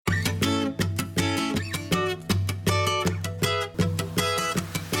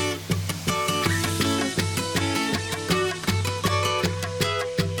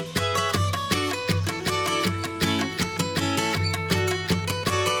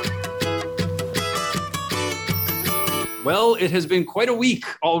Well, it has been quite a week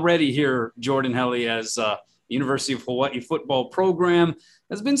already here, Jordan Helly, as University of Hawaii football program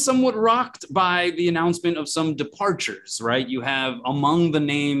has been somewhat rocked by the announcement of some departures, right? You have among the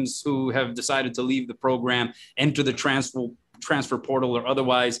names who have decided to leave the program, enter the transfer portal or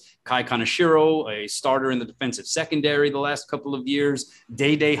otherwise, Kai Kaneshiro, a starter in the defensive secondary the last couple of years,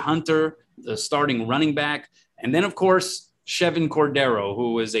 Day Hunter, the starting running back, and then, of course, Chevan Cordeiro,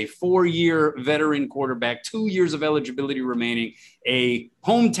 who is a 4-year veteran quarterback, 2 years of eligibility remaining, a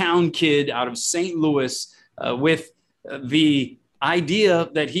hometown kid out of St. Louis with the idea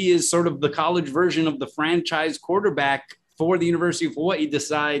that he is sort of the college version of the franchise quarterback for the University of Hawaii,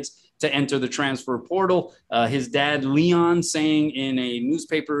 decides to enter the transfer portal. His dad, Leon, saying in a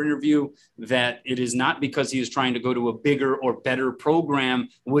newspaper interview that it is not because he is trying to go to a bigger or better program,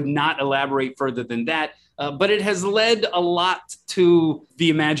 would not elaborate further than that. But it has led a lot to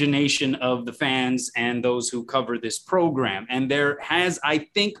the imagination of the fans and those who cover this program. And there has, I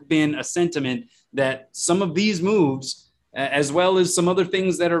think, been a sentiment that some of these moves, as well as some other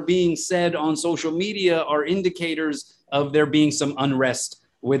things that are being said on social media, are indicators of there being some unrest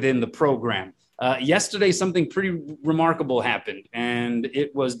within the program. Yesterday, something pretty remarkable happened, and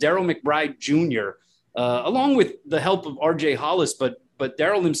it was Darryl McBride Jr., along with the help of RJ Hollis, but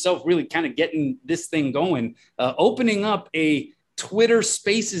Darryl himself really kind of getting this thing going, opening up a Twitter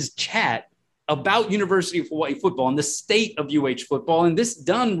Spaces chat about University of Hawaii football and the state of UH football. And this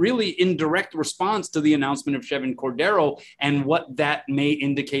done really in direct response to the announcement of Chevan Cordeiro and what that may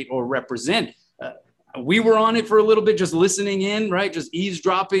indicate or represent. We were on it for a little bit, just listening in, right? Just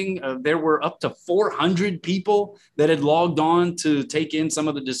eavesdropping. There were up to 400 people that had logged on to take in some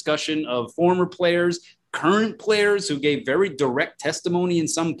of the discussion of former players, current players who gave very direct testimony in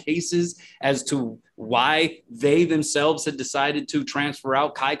some cases as to why they themselves had decided to transfer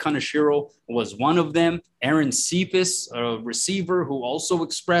out. Kai Kaneshiro was one of them. Aaron Cephas, a receiver who also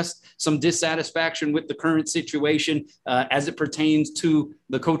expressed some dissatisfaction with the current situation as it pertains to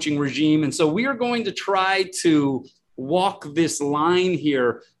the coaching regime. And so we are going to try to walk this line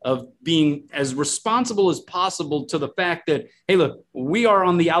here of being as responsible as possible to the fact that, hey, look, we are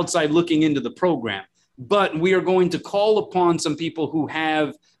on the outside looking into the program, but we are going to call upon some people who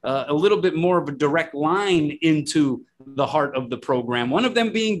have a little bit more of a direct line into the heart of the program. One of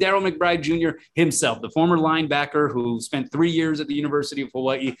them being Darryl McBride Jr. himself, the former linebacker who spent 3 years at the University of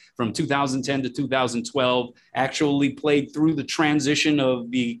Hawaii from 2010 to 2012, actually played through the transition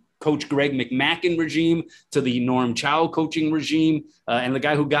of the Coach Greg McMackin regime to the Norm Chow coaching regime, and the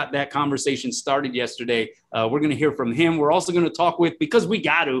guy who got that conversation started yesterday. We're going to hear from him. We're also going to talk with, because we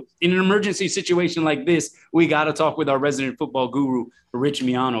got to, in an emergency situation like this, we got to talk with our resident football guru, Rich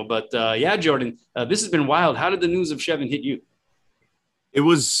Miano. But yeah, Jordan, this has been wild. How did the news of Chevan hit you? It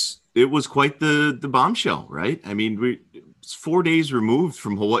was quite the bombshell, right? I mean, it's 4 days removed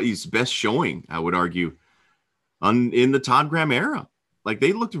from Hawaii's best showing, I would argue, in the Todd Graham era. Like,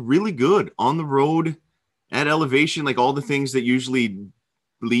 they looked really good on the road, at elevation, like all the things that usually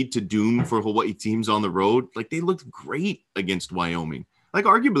lead to doom for Hawaii teams on the road. Like, they looked great against Wyoming, like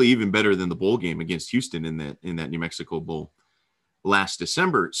arguably even better than the bowl game against Houston in that New Mexico Bowl last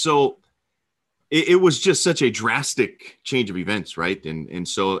December. So it was just such a drastic change of events, right? And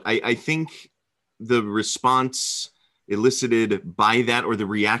so I think the response elicited by that, or the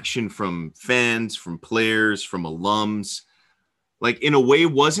reaction from fans, from players, from alums, like, in a way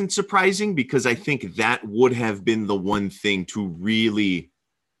wasn't surprising, because I think that would have been the one thing to really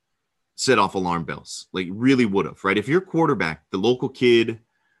set off alarm bells. Like, really would have, right? If your quarterback, the local kid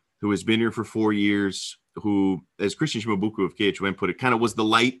who has been here for 4 years, who, as Christian Shimabuku of KHON put it, kind of was the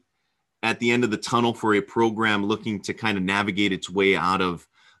light at the end of the tunnel for a program looking to kind of navigate its way out of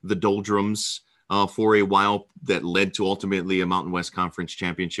the doldrums for a while, that led to ultimately a Mountain West Conference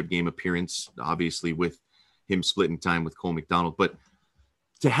championship game appearance, obviously with him splitting time with Cole McDonald. But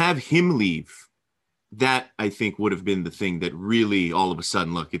to have him leave, that I think would have been the thing that really all of a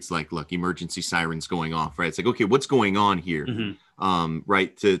sudden, it's like, emergency sirens going off, right? It's like, okay, what's going on here? Mm-hmm.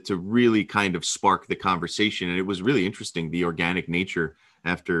 Right. To really kind of spark the conversation. And it was really interesting, the organic nature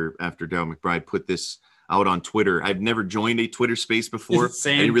after Darryl McBride put this out on Twitter. I've never joined a Twitter space before.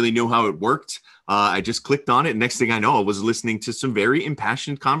 Same. I didn't really know how it worked. I just clicked on it. Next thing I know, I was listening to some very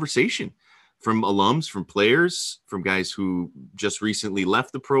impassioned conversation from alums, from players, from guys who just recently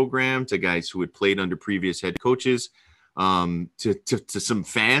left the program, to guys who had played under previous head coaches, to some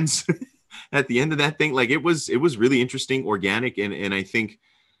fans at the end of that thing. Like, it was really interesting, organic, and I think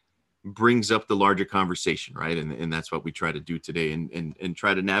brings up the larger conversation, right? And that's what we try to do today, and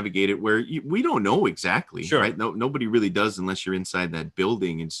try to navigate it where we don't know exactly, sure, right? Nobody really does unless you're inside that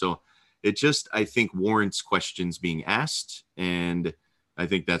building. And so It just, I think, warrants questions being asked. And I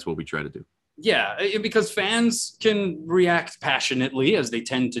think that's what we try to do. Yeah, because fans can react passionately, as they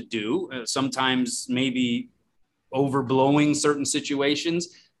tend to do, sometimes maybe overblowing certain situations.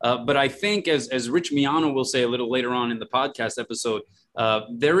 But I think, as Rich Miano will say a little later on in the podcast episode,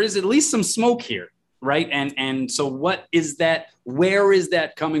 there is at least some smoke here, right? And so what is that? Where is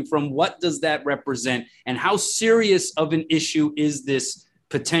that coming from? What does that represent? And how serious of an issue is this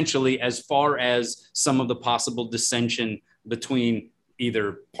potentially, as far as some of the possible dissension between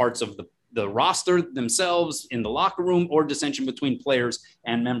either parts of the roster themselves in the locker room, or dissension between players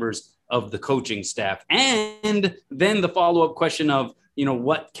and members of the coaching staff? And then the follow-up question of,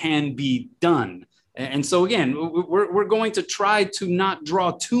 what can be done? And so, again, we're going to try to not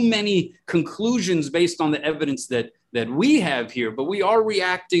draw too many conclusions based on the evidence that we have here, but we are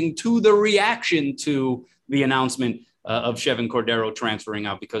reacting to the reaction to the announcement of Chevan Cordeiro transferring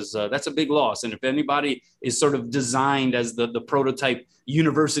out, because that's a big loss. And if anybody is sort of designed as the prototype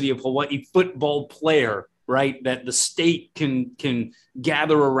University of Hawaii football player, right, that the state can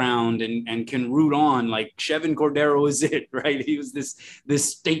gather around and can root on, like, Chevan Cordeiro is it, right? He was this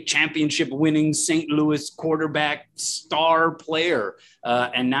state championship winning St. Louis quarterback star player,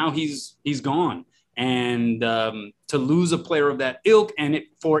 and now he's gone. And to lose a player of that ilk, and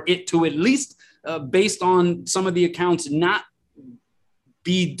for it to at least based on some of the accounts, not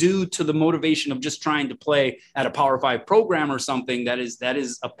be due to the motivation of just trying to play at a Power 5 program or something, that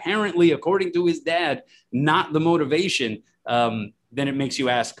is apparently, according to his dad, not the motivation, then it makes you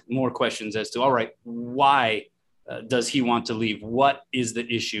ask more questions as to, all right, why does he want to leave? What is the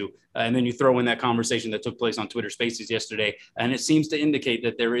issue? And then you throw in that conversation that took place on Twitter Spaces yesterday, and it seems to indicate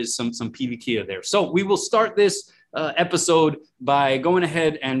that there is some pilikia there. So we will start this episode by going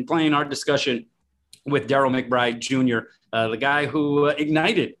ahead and playing our discussion with Darryl McBride Jr., the guy who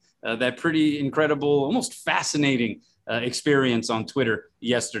ignited that pretty incredible, almost fascinating experience on Twitter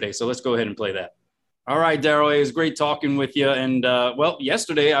yesterday. So let's go ahead and play that. All right, Darryl, it was great talking with you. And,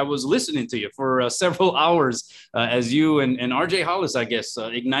 yesterday I was listening to you for several hours as you and RJ Hollis, I guess,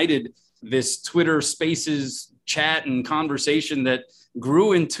 ignited this Twitter Spaces chat and conversation that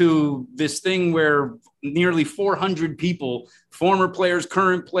grew into this thing where nearly 400 people, former players,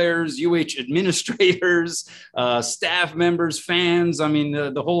 current players, UH administrators, staff members, fans, I mean,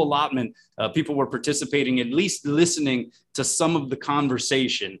 the whole allotment, people were participating, at least listening to some of the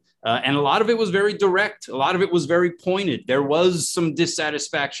conversation. And a lot of it was very direct. A lot of it was very pointed. There was some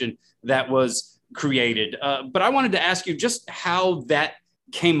dissatisfaction that was created. But I wanted to ask you just how that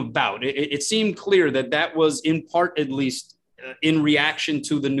came about. It seemed clear that was in part, at least, in reaction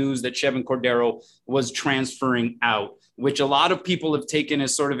to the news that Chevan Cordeiro was transferring out, which a lot of people have taken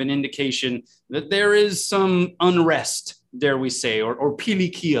as sort of an indication that there is some unrest, dare we say, or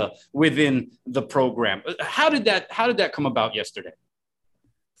pilikia within the program. How did that come about yesterday?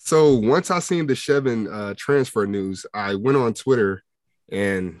 So once I seen the Chevan transfer news, I went on Twitter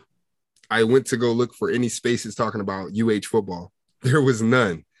and I went to go look for any spaces talking about UH football. There was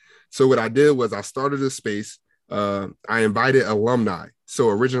none. So what I did was I started a space. I invited alumni. So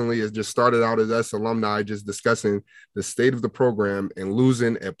originally it just started out as us alumni just discussing the state of the program and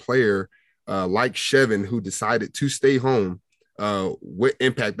losing a player like Chevan, who decided to stay home, what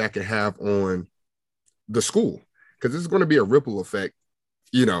impact that could have on the school. Because this is going to be a ripple effect,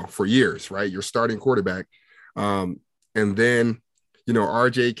 for years, right? Your starting quarterback. And then,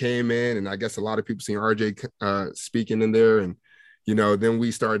 RJ came in, and I guess a lot of people seen RJ speaking in there. And, then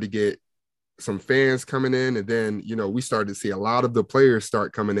we started to get some fans coming in, and then, we started to see a lot of the players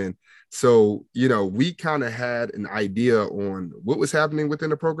start coming in. So, we kind of had an idea on what was happening within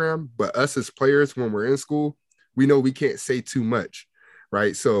the program, but us as players, when we're in school, we know we can't say too much,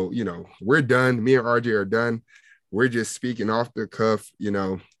 right? So, we're done. Me and RJ are done. We're just speaking off the cuff,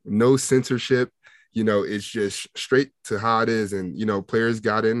 no censorship, it's just straight to how it is. And, players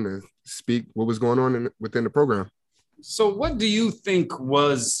got in to speak what was going on within the program. So what do you think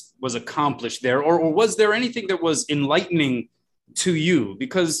was accomplished there? Or was there anything that was enlightening to you?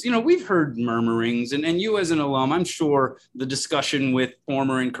 Because, we've heard murmurings, and you as an alum, I'm sure the discussion with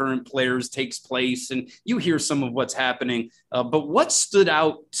former and current players takes place, and you hear some of what's happening. But what stood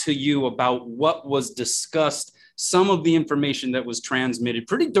out to you about what was discussed, some of the information that was transmitted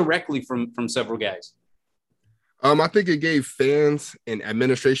pretty directly from several guys? I think it gave fans and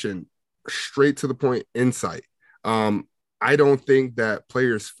administration straight to the point insight. I don't think that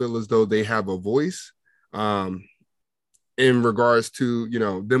players feel as though they have a voice in regards to,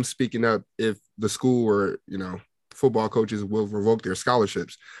 them speaking up if the school or, football coaches will revoke their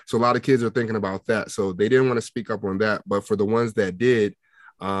scholarships. So a lot of kids are thinking about that. So they didn't want to speak up on that. But for the ones that did,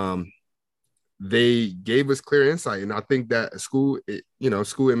 they gave us clear insight. And I think that school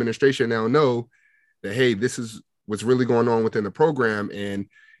administration now know that, hey, this is what's really going on within the program, and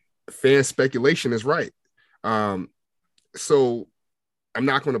fan speculation is right. So I'm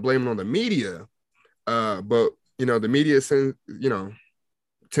not going to blame it on the media, but the media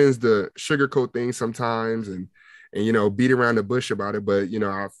tends to sugarcoat things sometimes and beat around the bush about it. But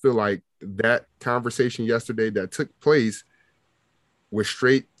I feel like that conversation yesterday that took place was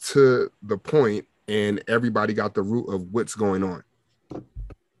straight to the point, and everybody got the root of what's going on.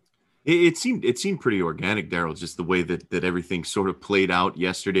 It seemed pretty organic, Daryl, just the way that everything sort of played out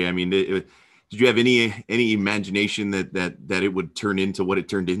yesterday. I mean, did you have any imagination that it would turn into what it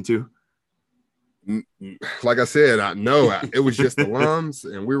turned into? Like I said, it was just alums,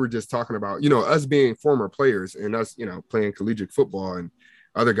 and we were just talking about, us being former players and us, playing collegiate football, and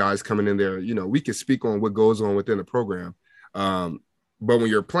other guys coming in there, we could speak on what goes on within the program. But when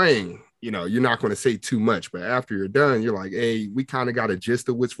you're playing, you're not going to say too much, but after you're done, you're like, hey, we kind of got a gist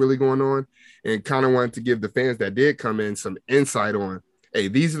of what's really going on, and kind of wanted to give the fans that did come in some insight on, hey,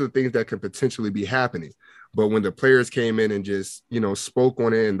 these are the things that could potentially be happening. But when the players came in and just, spoke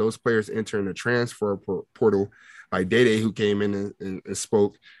on it, and those players entering the transfer portal, like Dede, who came in and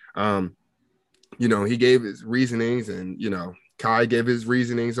spoke, he gave his reasonings, and, Kai gave his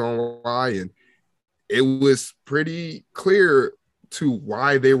reasonings on why, and it was pretty clear to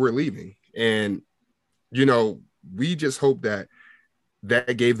why they were leaving. And, we just hope that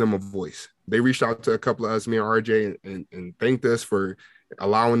gave them a voice. They reached out to a couple of us, me and RJ, and thanked us for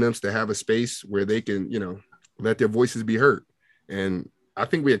allowing them to have a space where they can, let their voices be heard. And I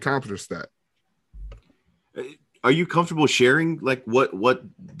think we accomplished that. Are you comfortable sharing like what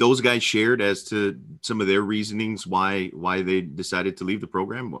those guys shared as to some of their reasonings why they decided to leave the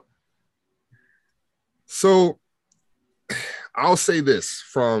program? So I'll say this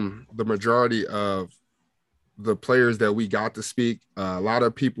from the majority of the players that we got to speak. A lot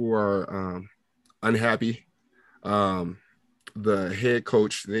of people are unhappy. The head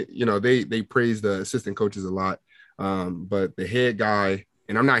coach, they praise the assistant coaches a lot. But the head guy,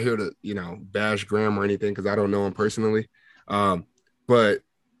 and I'm not here to, bash Graham or anything, because I don't know him personally. But,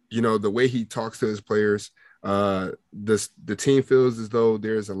 the way he talks to his players, the team feels as though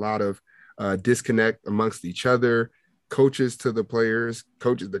there's a lot of disconnect amongst each other, coaches to the players,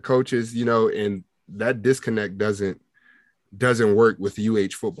 the coaches, and that disconnect doesn't work with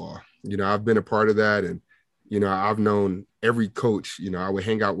UH football. I've been a part of that, and I've known every coach. I would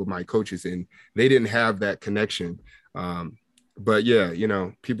hang out with my coaches, and they didn't have that connection. But yeah,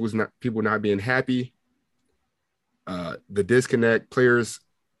 people not being happy, the disconnect, players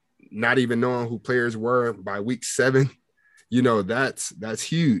not even knowing who players were by week 7, that's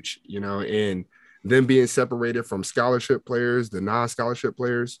huge, and them being separated from scholarship players, the non-scholarship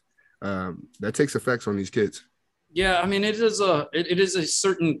players, that takes effects on these kids. Yeah, I mean, it is a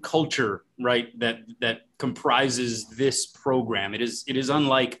certain culture, right, that comprises this program. It is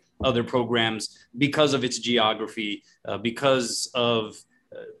unlike other programs because of its geography, because of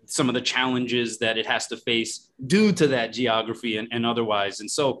some of the challenges that it has to face due to that geography and otherwise. And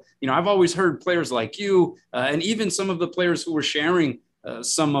so, I've always heard players like you and even some of the players who were sharing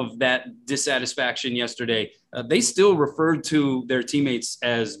some of that dissatisfaction yesterday, they still referred to their teammates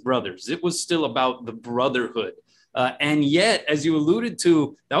as brothers. It was still about the brotherhood. And yet, as you alluded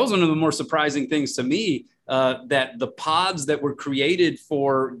to, that was one of the more surprising things to me, that the pods that were created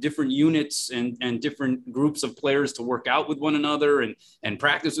for different units and different groups of players to work out with one another and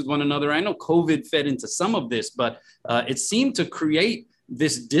practice with one another. I know COVID fed into some of this, but it seemed to create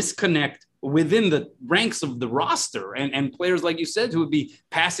this disconnect within the ranks of the roster and players, like you said, who would be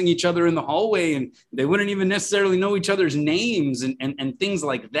passing each other in the hallway and they wouldn't even necessarily know each other's names and things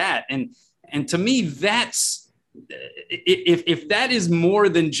like that. And to me, that's, if that is more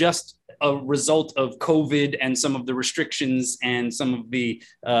than just a result of COVID and some of the restrictions and some of the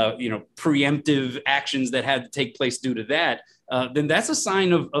preemptive actions that had to take place due to that, then that's a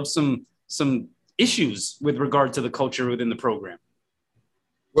sign of some issues with regard to the culture within the program.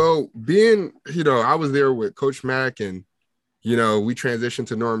 Well, I was there with Coach Mack, and we transitioned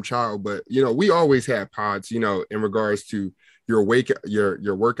to Norm Child, but we always had pods, in regards to your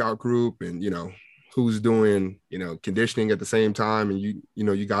workout group, and who's doing, conditioning at the same time. And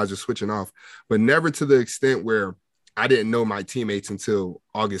you guys are switching off, but never to the extent where I didn't know my teammates until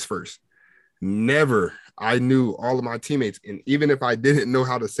August 1st. Never. I knew all of my teammates. And even if I didn't know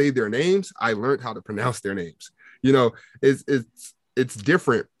how to say their names, I learned how to pronounce their names. It's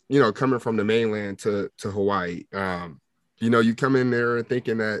different, coming from the mainland to Hawaii. You come in there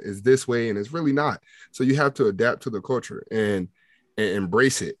thinking that it's this way, and it's really not. So you have to adapt to the culture and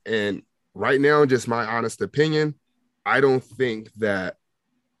embrace it. And right now, just my honest opinion, I don't think that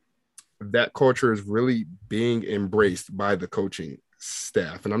culture is really being embraced by the coaching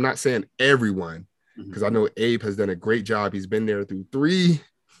staff. And I'm not saying everyone, because I know Abe has done a great job. He's been there through 3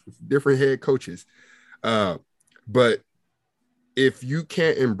 different head coaches. But if you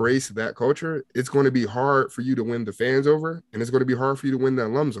can't embrace that culture, it's going to be hard for you to win the fans over, and it's going to be hard for you to win the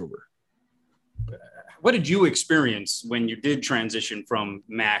alums over. What did you experience when you did transition from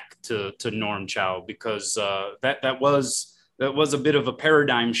Mac to Norm Chow? Because that was a bit of a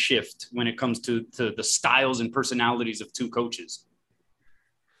paradigm shift when it comes to the styles and personalities of 2 coaches.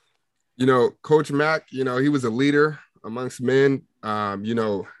 Coach Mac, he was a leader amongst men.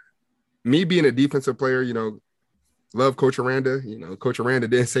 Me being a defensive player, love Coach Aranda. Coach Aranda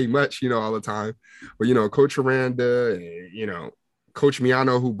didn't say much, all the time. But, Coach Aranda, Coach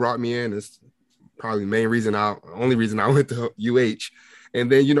Miano, who brought me in, is probably the only reason I went to UH.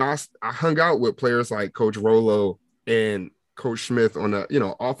 And then, I hung out with players like Coach Rolo and Coach Smith on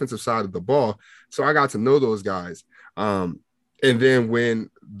the, offensive side of the ball. So I got to know those guys. And then when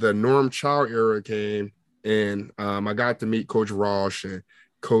the Norm Chow era came and I got to meet Coach Roush and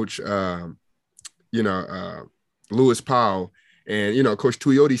Coach, Lewis Powell, and, Coach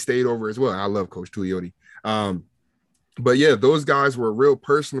Tuioti stayed over as well. I love Coach Tuioti. But yeah, those guys were real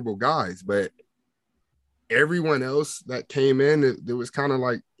personable guys, but everyone else that came in, there was kind of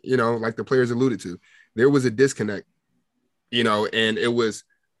like, like the players alluded to, there was a disconnect, and it was,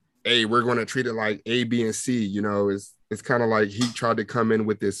 hey, we're going to treat it like A, B, and C, it's kind of like he tried to come in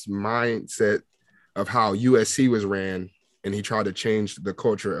with this mindset of how USC was ran, and he tried to change the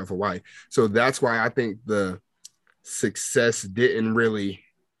culture of Hawaii. So that's why I think the success didn't really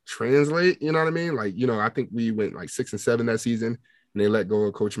translate, you know what I mean? Like, I think we went like 6-7 that season, and they let go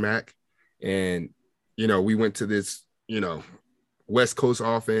of Coach Mack. And, we went to this, West Coast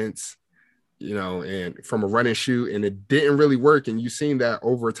offense, and from a run and shoot, and it didn't really work. And you've seen that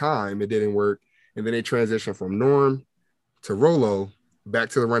over time, it didn't work. And then they transitioned from Norm to Rolo back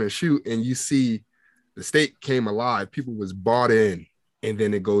to the run and shoot. And you see the state came alive. People was bought in. And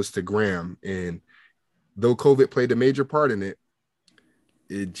then it goes to Graham. And though COVID played a major part in it,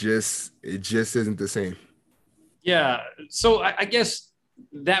 it just isn't the same. Yeah. So I guess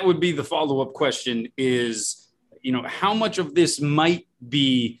that would be the follow-up question is, how much of this might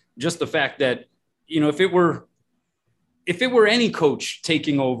be just the fact that, if it were any coach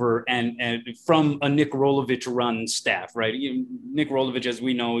taking over and from a Nick Rolovich run staff, right? Nick Rolovich, as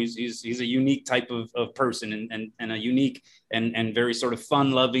we know, he's a unique type of person and a unique and very sort of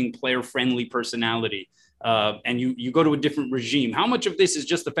fun-loving, player-friendly personality. And you go to a different regime. How much of this is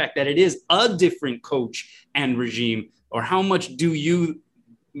just the fact that it is a different coach and regime, or how much do you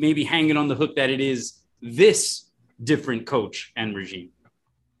maybe hang it on the hook that it is this different coach and regime?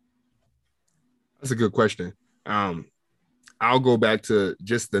 That's a good question. I'll go back to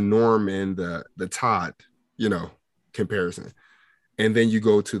just the Norm and the Todd, comparison. And then you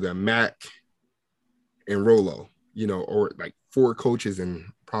go to the Mac and Rolo, or like 4 coaches in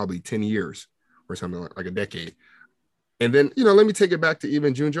probably 10 years or something like a decade. And then, let me take it back to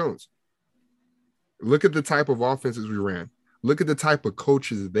even June Jones. Look at the type of offenses we ran. Look at the type of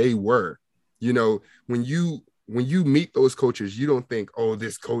coaches they were. When you meet those coaches, you don't think, oh,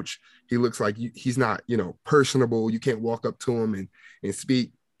 this coach, he looks like he's not, personable. You can't walk up to him and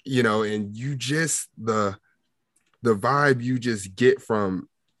speak, and you just, the vibe you just get from,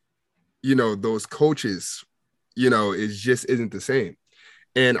 those coaches, it just isn't the same.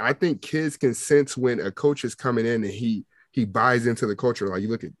 And I think kids can sense when a coach is coming in and he buys into the culture. Like you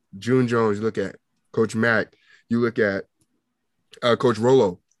look at June Jones, you look at Coach Mack, you look at Coach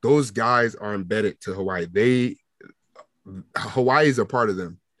Rolo. Those guys are embedded to Hawaii. Hawaii is a part of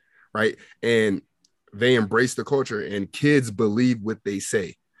them, right? And they embrace the culture, and kids believe what they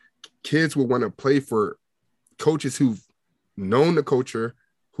say. Kids will want to play for coaches who've known the culture,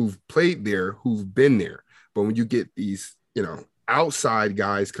 who've played there, who've been there. But when you get these, outside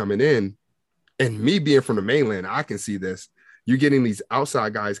guys coming in, and me being from the mainland, I can see this. You're getting these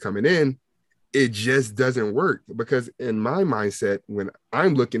outside guys coming in, it just doesn't work, because in my mindset, when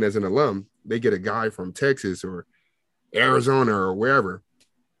I'm looking as an alum, they get a guy from Texas or Arizona or wherever.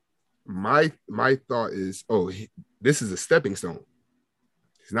 My thought is, this is a stepping stone.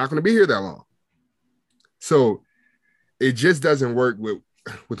 He's not going to be here that long. So it just doesn't work with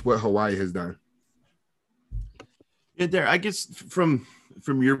what Hawaii has done. Yeah, there. I guess from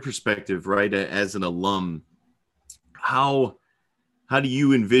your perspective, right, as an alum, how do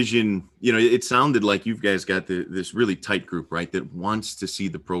you envision? It sounded like you guys got this really tight group, right, that wants to see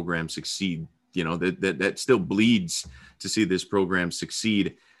the program succeed. That still bleeds to see this program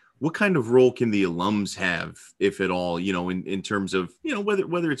succeed. what kind of role can the alums have, if at all, in terms of,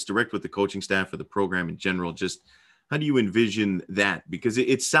 whether it's direct with the coaching staff or the program in general, just how do you envision that? Because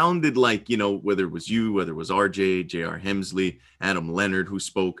it sounded like, whether it was you, whether it was RJ, JR Hemsley, Adam Leonard, who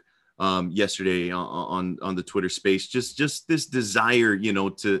spoke yesterday on the Twitter space, just this desire,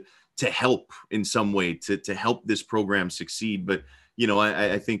 to help in some way, to help this program succeed. But,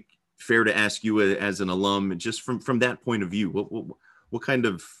 I think fair to ask you as an alum, just from that point of view, what kind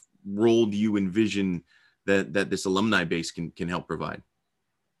of role do you envision that this alumni base can help provide?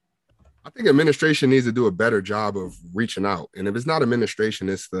 I think administration needs to do a better job of reaching out. And if it's not administration,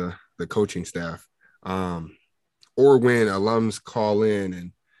 it's the coaching staff. Or when alums call in,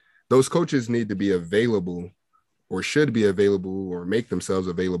 and those coaches need to be available or should be available or make themselves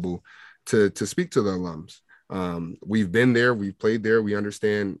available to speak to the alums. We've been there, we've played there, we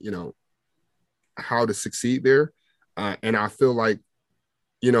understand, how to succeed there. And I feel like,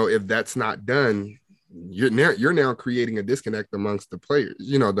 if that's not done, you're now creating a disconnect amongst the players,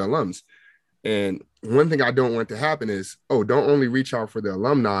 the alums. And one thing I don't want to happen is, don't only reach out for the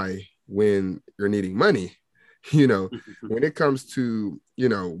alumni when you're needing money. When it comes to,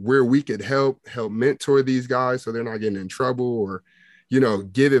 where we could help mentor these guys so they're not getting in trouble, or,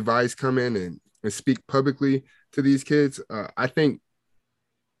 give advice, come in and speak publicly to these kids. I think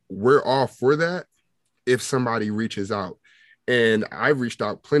we're all for that if somebody reaches out. And I've reached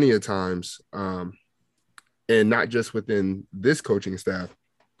out plenty of times, and not just within this coaching staff,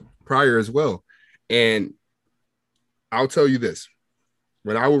 prior as well. And I'll tell you this,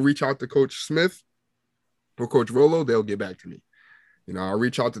 when I will reach out to Coach Smith or Coach Rolo, they'll get back to me. I'll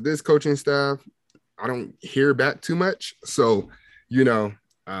reach out to this coaching staff. I don't hear back too much. So,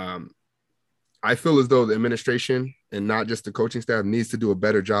 I feel as though the administration and not just the coaching staff needs to do a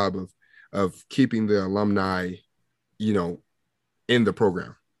better job of keeping the alumni, in the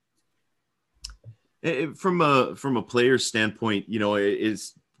program. From a player's standpoint,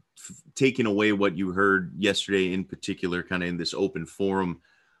 is taking away what you heard yesterday in particular, kind of in this open forum.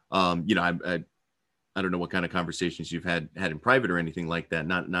 I don't know what kind of conversations you've had in private or anything like that.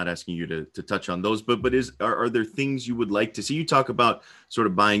 Not asking you to touch on those, but are there things you would like to see? You talk about sort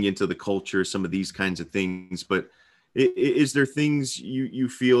of buying into the culture, some of these kinds of things, but is there things you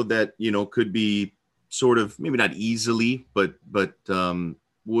feel that, could be sort of maybe not easily, but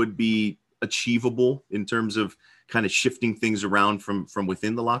would be achievable in terms of kind of shifting things around from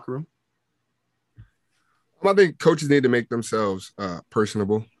within the locker room? I think coaches need to make themselves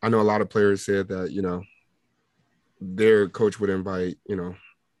personable. I know a lot of players said that, their coach would invite,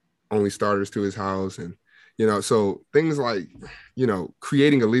 only starters to his house. And, so things like,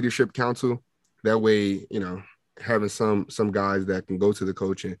 creating a leadership council, that way, having some guys that can go to the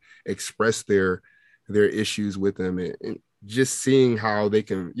coach and express their issues with them, and just seeing how they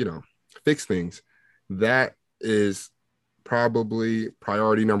can, fix things. That is probably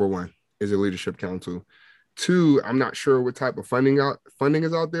priority number one, is a leadership council. Two, I'm not sure what type of funding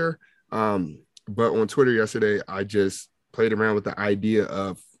is out there. But on Twitter yesterday, I just played around with the idea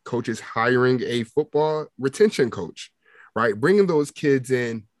of coaches hiring a football retention coach, right? Bringing those kids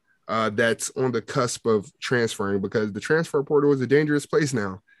in that's on the cusp of transferring, because the transfer portal is a dangerous place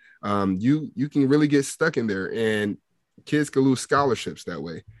now. You can really get stuck in there, and kids can lose scholarships that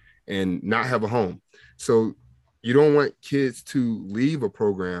way and not have a home. So you don't want kids to leave a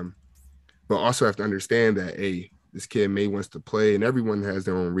program, but also have to understand that, hey, this kid may wants to play, and everyone has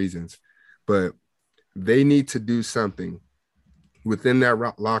their own reasons, but they need to do something within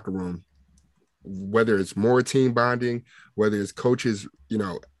that locker room, whether it's more team bonding, whether it's coaches,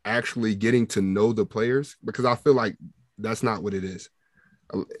 actually getting to know the players, because I feel like that's not what it is.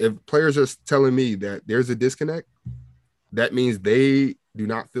 If players are telling me that there's a disconnect, that means they do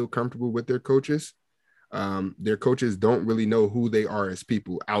not feel comfortable with their coaches. Their coaches don't really know who they are as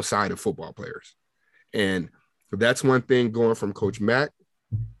people outside of football players. And that's one thing going from Coach Mack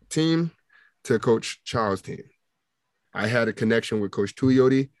team to Coach Child's team. I had a connection with Coach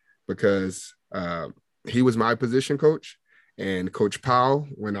Tuioti because he was my position coach, and Coach Powell,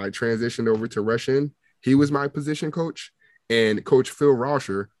 when I transitioned over to Russian, he was my position coach. And Coach Phil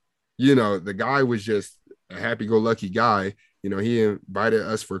Rauscher, the guy was just a happy-go-lucky guy. He invited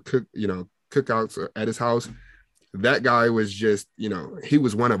us for cookouts at his house. That guy was just, he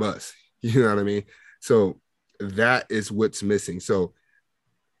was one of us. You know what I mean? So that is what's missing. So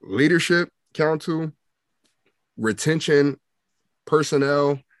leadership council, retention,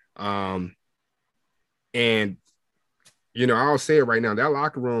 personnel, and I'll say it right now, that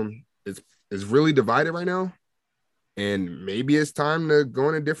locker room is really divided right now, and maybe it's time to go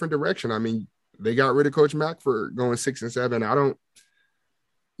in a different direction. I mean, they got rid of Coach Mack for going 6-7. I don't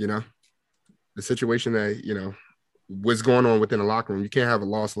you know, the situation that, you know, what's going on within the locker room. You can't have a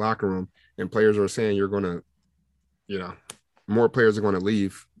lost locker room and players are saying you're going to, you know, more players are going to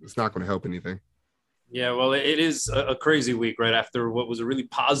leave. It's not going to help anything. Yeah, well, it is a crazy week, right? After what was a really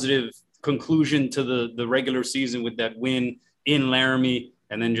positive conclusion to the regular season with that win in Laramie.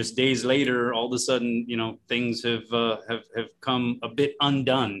 And then just days later, all of a sudden, you know, things have come a bit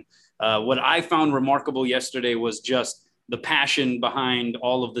undone. What I found remarkable yesterday was just the passion behind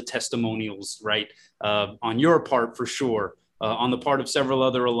all of the testimonials, right? On your part, for sure, on the part of several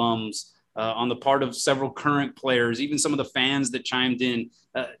other alums, on the part of several current players, even some of the fans that chimed in.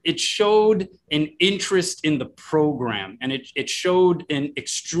 It showed an interest in the program, and it showed an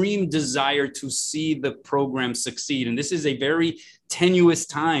extreme desire to see the program succeed. And this is a very tenuous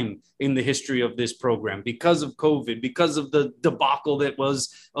time in the history of this program because of COVID, because of the debacle that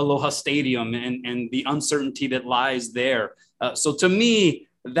was Aloha Stadium and the uncertainty that lies there. So to me,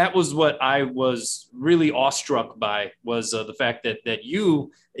 that was what I was really awestruck by, was the fact that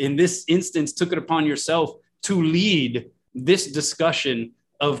you, in this instance, took it upon yourself to lead this discussion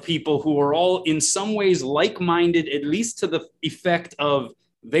of people who are all in some ways like-minded, at least to the effect of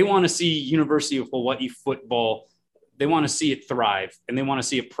they want to see University of Hawaii football. They want to see it thrive and they want to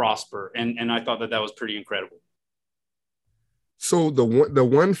see it prosper. And I thought that was pretty incredible. So the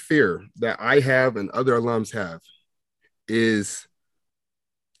one fear that I have and other alums have is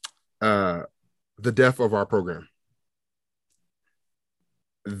the death of our program.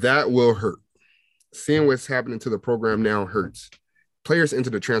 That will hurt. Seeing what's happening to the program now hurts. Players enter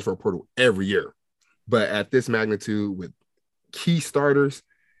the transfer portal every year, but at this magnitude with key starters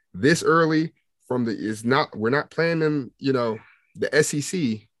this early we're not playing in, you know, the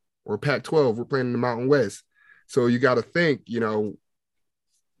SEC or Pac-12. We're playing in the Mountain West. So you got to think, you know,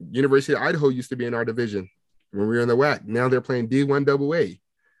 University of Idaho used to be in our division when we were in the WAC. Now they're playing D1 AA.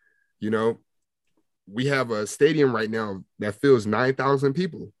 You know, we have a stadium right now that fills 9,000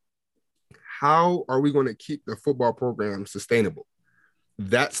 people. How are we going to keep the football program sustainable?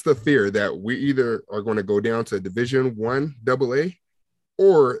 That's the fear, that we either are going to go down to Division I AA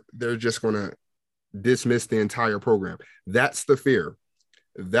or they're just going to dismiss the entire program. That's the fear.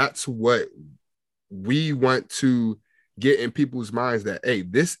 That's what we want to get in people's minds, that, hey,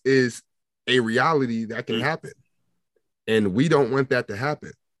 this is a reality that can happen. And we don't want that to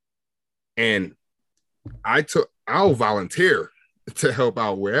happen. And I'll volunteer to help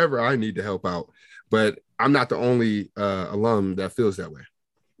out wherever I need to help out, but I'm not the only alum that feels that way.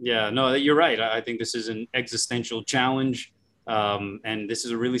 Yeah, no, you're right. I think this is an existential challenge. And this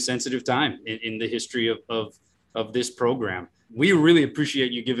is a really sensitive time in the history of this program. We really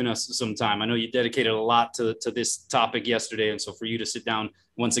appreciate you giving us some time. I know you dedicated a lot to this topic yesterday. And so for you to sit down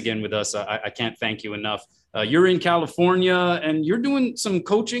once again with us, I can't thank you enough. You're in California and you're doing some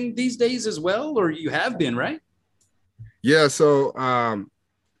coaching these days as well, or you have been, right? Yeah. So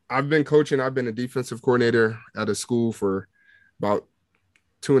I've been coaching. I've been a defensive coordinator at a school for about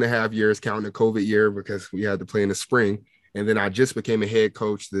 2.5 years, counting the COVID year because we had to play in the spring. And then I just became a head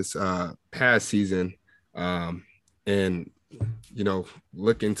coach this past season. And, you know,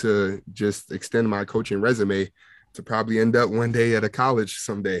 looking to just extend my coaching resume to probably end up one day at a college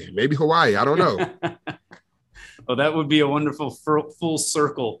someday, maybe Hawaii. I don't know. Well, that would be a wonderful full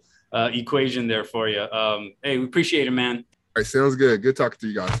circle equation there for you. Hey, we appreciate it, man. All right. Sounds good. Good talking to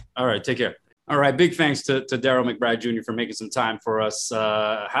you guys. All right. Take care. All right. Big thanks to Darryl McBride Jr. for making some time for us.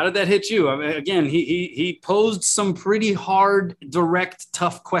 How did that hit you? I mean, again, he posed some pretty hard, direct,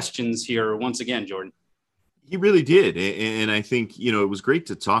 tough questions here once again, Jordan. He really did. And I think, you know, it was great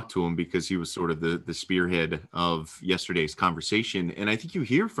to talk to him because he was sort of the spearhead of yesterday's conversation. And I think you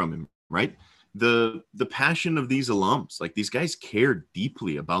hear from him, right? The passion of these alums, like these guys care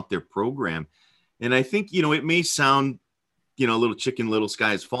deeply about their program. And I think, you know, it may sound, you know, a little chicken, little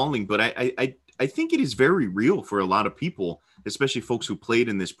sky is falling, but I think it is very real for a lot of people, especially folks who played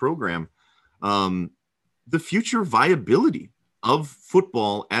in this program. The future viability of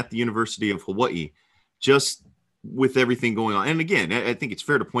football at the University of Hawaii, just with everything going on. And again, I think it's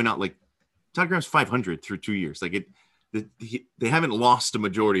fair to point out, like, Todd Graham's 500 through 2 years. Like, they haven't lost a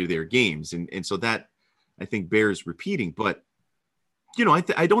majority of their games. And so that, I think, bears repeating. But, you know,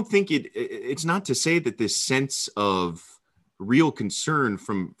 I don't think it's not to say that this sense of real concern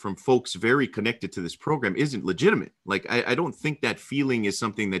from folks very connected to this program isn't legitimate. Like, I don't think that feeling is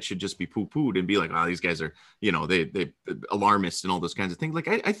something that should just be poo-pooed and be like, oh, these guys are, you know, they alarmists and all those kinds of things. Like,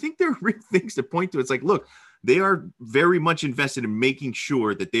 I think there are real things to point to. It's like, look, they are very much invested in making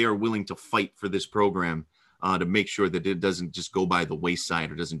sure that they are willing to fight for this program to make sure that it doesn't just go by the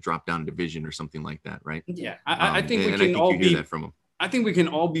wayside or doesn't drop down a division or something like that. Right. Yeah. I think we can all be that from them. I think we can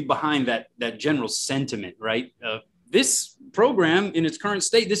all be behind that general sentiment, right? This program in its current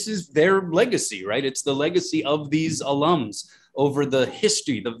state, this is their legacy, right? It's the legacy of these alums over the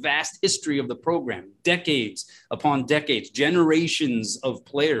history, the vast history of the program, decades upon decades, generations of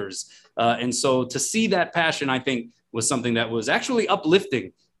players. And so to see that passion, I think, was something that was actually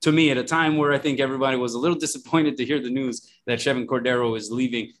uplifting to me at a time where I think everybody was a little disappointed to hear the news that Chevan Cordeiro is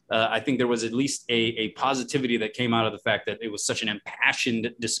leaving. I think there was at least a positivity that came out of the fact that it was such an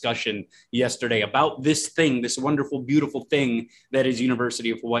impassioned discussion yesterday about this thing, this wonderful, beautiful thing that is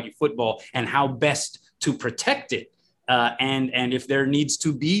University of Hawaii football, and how best to protect it. And if there needs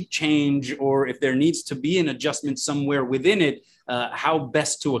to be change, or if there needs to be an adjustment somewhere within it, how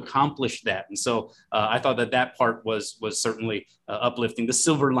best to accomplish that. And so I thought that part was certainly uplifting, the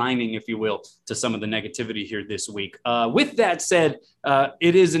silver lining, if you will, to some of the negativity here this week. With that said,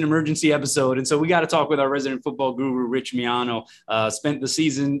 it is an emergency episode. And so we got to talk with our resident football guru, Rich Miano. Spent the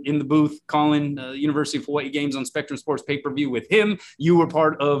season in the booth calling University of Hawaii games on Spectrum Sports pay-per-view with him. You were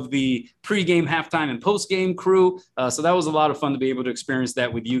part of the pregame, halftime, and postgame crew. So that was a lot of fun to be able to experience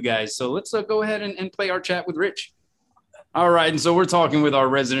that with you guys. So let's go ahead and play our chat with Rich. All right, and so we're talking with our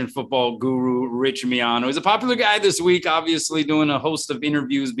resident football guru, Rich Miano. He's a popular guy this week, obviously doing a host of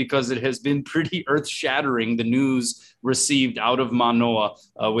interviews because it has been pretty earth-shattering, the news received out of Manoa,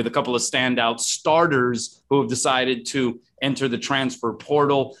 with a couple of standout starters who have decided to enter the transfer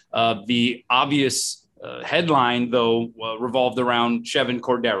portal. The obvious headline, though, revolved around Chevan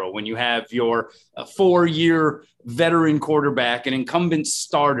Cordeiro. When you have your 4-year veteran quarterback, an incumbent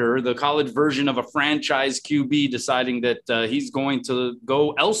starter, the college version of a franchise QB, deciding that he's going to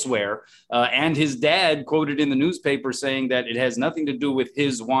go elsewhere. And his dad quoted in the newspaper saying that it has nothing to do with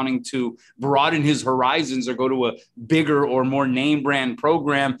his wanting to broaden his horizons or go to a bigger or more name brand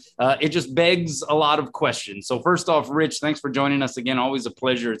program. It just begs a lot of questions. So first off, Rich, thanks for joining us again. Always a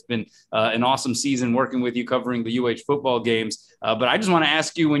pleasure. It's been an awesome season working with you covering the UH football games. But I just want to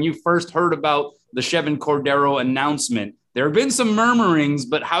ask you, when you first heard about the Chevan Cordeiro announcement, there have been some murmurings,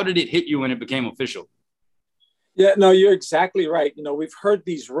 but how did it hit you when it became official? Yeah, no, you're exactly right. You know, we've heard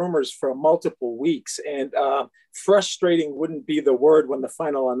these rumors for multiple weeks, and frustrating wouldn't be the word when the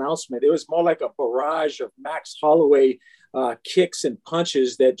final announcement. It was more like a barrage of Max Holloway kicks and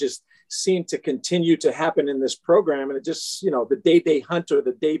punches that just seemed to continue to happen in this program. And it just, you know, the day Hunter,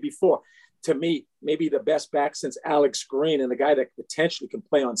 the day before, to me, maybe the best back since Alex Green, and the guy that potentially can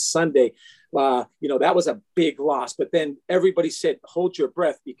play on Sunday. You know, that was a big loss. But then everybody said, hold your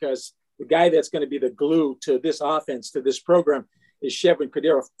breath, because the guy that's going to be the glue to this offense, to this program, is Chevan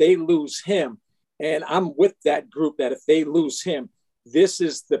Cordeiro. If they lose him, and I'm with that group, that if they lose him, this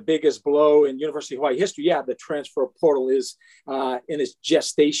is the biggest blow in University of Hawaii history. Yeah, the transfer portal is in its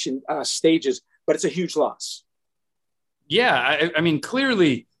gestation stages, but it's a huge loss. Yeah, I mean,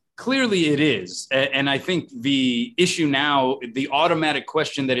 clearly it is. And I think the issue now, the automatic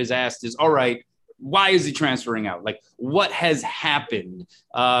question that is asked is, all right, why is he transferring out? Like, what has happened?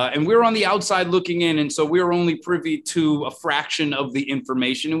 And we're on the outside looking in. And so we're only privy to a fraction of the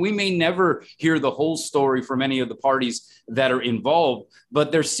information. And we may never hear the whole story from any of the parties that are involved.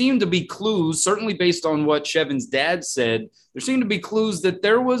 But there seem to be clues, certainly based on what Chevan's dad said, there seem to be clues that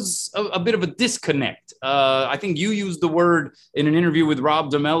there was a bit of a disconnect. I think you used the word in an interview with Rob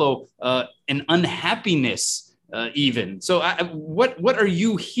DeMello, an unhappiness. Even. So what are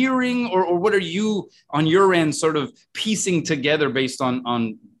you hearing, or what are you on your end sort of piecing together based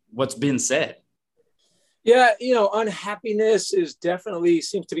on what's been said? Yeah, you know, unhappiness is definitely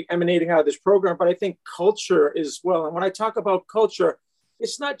seems to be emanating out of this program, but I think culture as well. And when I talk about culture,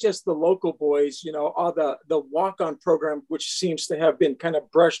 it's not just the local boys, you know, or the walk-on program, which seems to have been kind of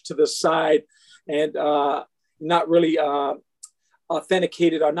brushed to the side and not really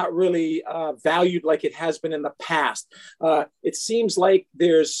authenticated, or not really valued like it has been in the past. It seems like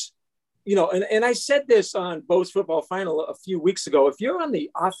there's, you know, and I said this on Bo's Football Final a few weeks ago, if you're on the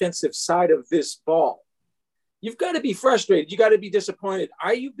offensive side of this ball, you've got to be frustrated. You got to be disappointed.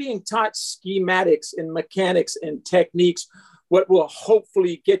 Are you being taught schematics and mechanics and techniques, what will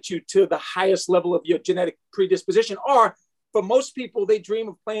hopefully get you to the highest level of your genetic predisposition? Or for most people, they dream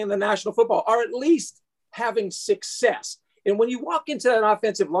of playing the national football, or at least having success. And when you walk into that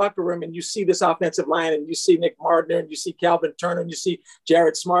offensive locker room and you see this offensive line, and you see Nick Mardner, and you see Calvin Turner, and you see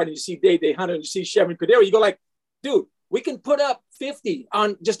Jared Smart, and you see Day Hunter, and you see Chevan Cordeiro, you go like, dude, we can put up 50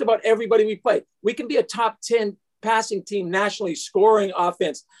 on just about everybody we play. We can be a top 10 passing team nationally, scoring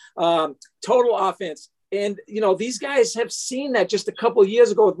offense, total offense. And, you know, these guys have seen that just a couple of years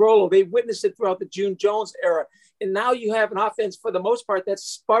ago with Rolo. They witnessed it throughout the June Jones era. And now you have an offense, for the most part, that's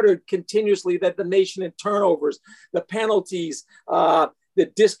sputtered continuously, that the nation in turnovers, the penalties, the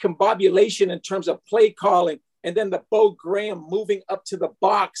discombobulation in terms of play calling, and then the Bo Graham moving up to the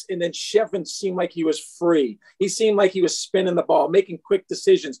box, and then Shevin seemed like he was free. He seemed like he was spinning the ball, making quick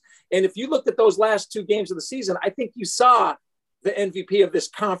decisions. And if you looked at those last 2 games of the season, I think you saw the MVP of this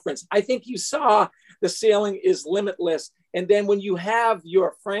conference. I think you saw the ceiling is limitless. And then when you have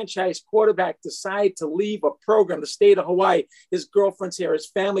your franchise quarterback decide to leave a program, the state of Hawaii, his girlfriend's here, his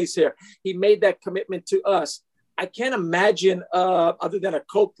family's here, he made that commitment to us. I can't imagine, other than a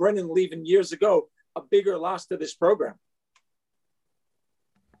Colt Brennan leaving years ago, a bigger loss to this program.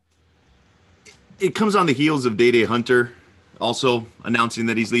 It comes on the heels of Day Hunter also announcing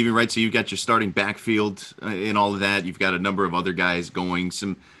that he's leaving, right? So you've got your starting backfield and all of that. You've got a number of other guys going,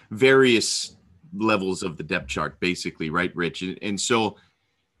 some various levels of the depth chart, basically, right, Rich? And so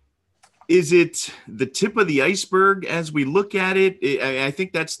is it the tip of the iceberg as we look at it? I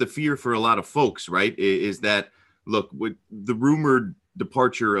think that's the fear for a lot of folks, right? Is that, look, with the rumored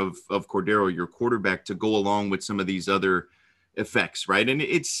departure of Cordero, your quarterback, to go along with some of these other effects, right? And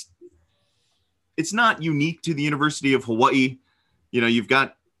it's not unique to the University of Hawaii. You know, you've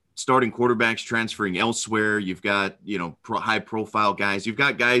got starting quarterbacks transferring elsewhere. You've got, you know, high profile guys. You've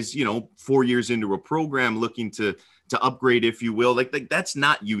got guys, you know, 4 years into a program looking to upgrade, if you will. Like that's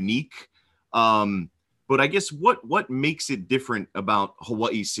not unique. But I guess what makes it different about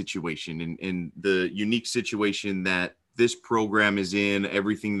Hawaii's situation and the unique situation that this program is in,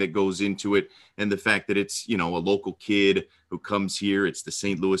 everything that goes into it, and the fact that it's, you know, a local kid who comes here, it's the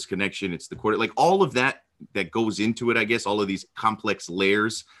St. Louis connection, it's the quarter, like all of that goes into it, I guess, all of these complex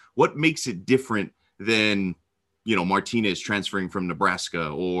layers. What makes it different than, you know, Martinez transferring from Nebraska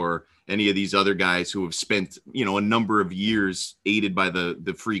or any of these other guys who have spent, you know, a number of years aided by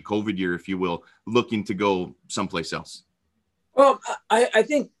the free COVID year, if you will, looking to go someplace else? Well, I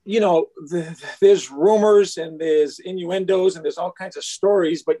think, you know, there's rumors and there's innuendos and there's all kinds of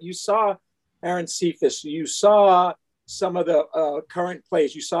stories, but you saw Aaron Cephas, you saw some of the current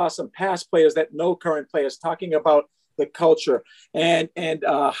players, you saw some past players that know current players talking about the culture and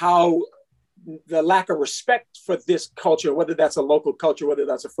how the lack of respect for this culture, whether that's a local culture, whether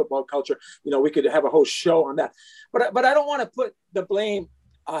that's a football culture, you know, we could have a whole show on that. But I don't want to put the blame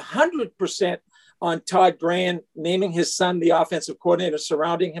 100% on Todd Graham naming his son the offensive coordinator,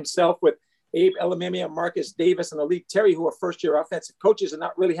 surrounding himself with Abe Elamimia, Marcus Davis, and Alik Terry, who are first-year offensive coaches and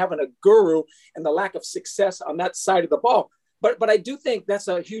not really having a guru, and the lack of success on that side of the ball. But I do think that's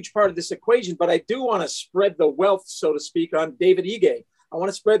a huge part of this equation. But I do want to spread the wealth, so to speak, on David Ige. I want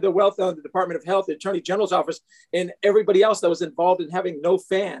to spread the wealth on the Department of Health, the Attorney General's office, and everybody else that was involved in having no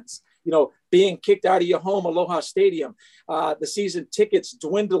fans. You know, being kicked out of your home, Aloha Stadium, the season tickets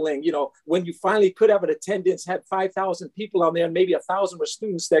dwindling, you know, when you finally could have an attendance, had 5,000 people on there, and maybe 1,000 were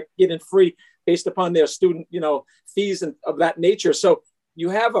students that get in free based upon their student, you know, fees and of that nature. So you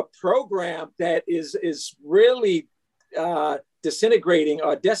have a program that is really disintegrating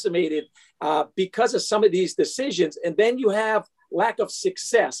or decimated because of some of these decisions. And then you have lack of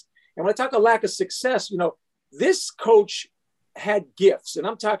success. And when I talk of lack of success, you know, this coach had gifts, and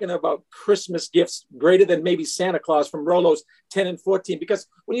I'm talking about Christmas gifts greater than maybe Santa Claus from Rolo's 10 and 14. Because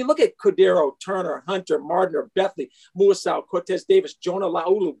when you look at Cordero, Turner, Hunter, Mardner, Bethley, Muasau, Cortez Davis, Jonah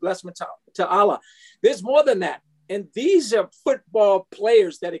Laulu, Blessman Ta'ala, there's more than that. And these are football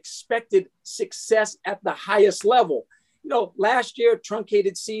players that expected success at the highest level. You know, last year,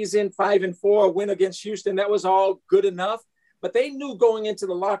 truncated season, 5-4, win against Houston, that was all good enough. But they knew going into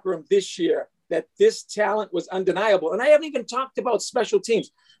the locker room this year that this talent was undeniable. And I haven't even talked about special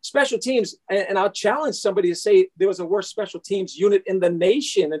teams. Special teams, and I'll challenge somebody to say there was a worse special teams unit in the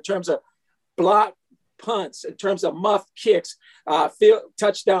nation in terms of block punts, in terms of muff kicks, field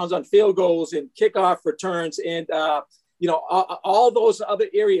touchdowns on field goals and kickoff returns, and you know, all those other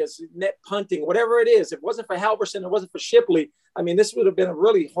areas, net punting, whatever it is. If it wasn't for Halverson, it wasn't for Shipley, I mean, this would have been a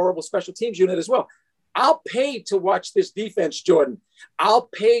really horrible special teams unit as well. I'll pay to watch this defense, Jordan. I'll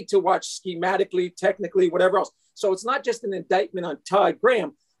pay to watch schematically, technically, whatever else. So it's not just an indictment on Todd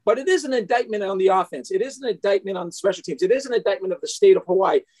Graham, but it is an indictment on the offense. It is an indictment on the special teams. It is an indictment of the state of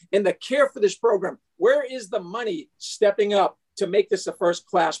Hawaii and the care for this program. Where is the money stepping up to make this a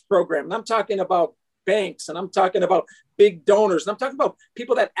first-class program? And I'm talking about banks, and I'm talking about big donors, and I'm talking about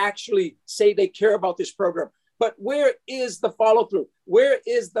people that actually say they care about this program. But where is the follow-through? Where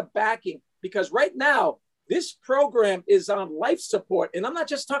is the backing? Because right now, this program is on life support. And I'm not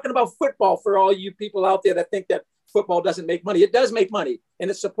just talking about football for all you people out there that think that football doesn't make money. It does make money, and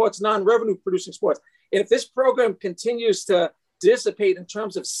it supports non-revenue producing sports. And if this program continues to dissipate in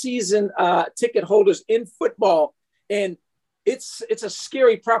terms of season ticket holders in football. And it's a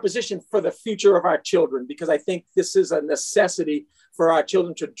scary proposition for the future of our children, because I think this is a necessity for our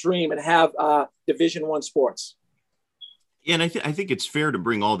children to dream and have Division I sports. Yeah, and I think it's fair to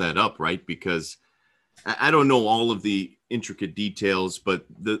bring all that up, right? Because I don't know all of the intricate details, but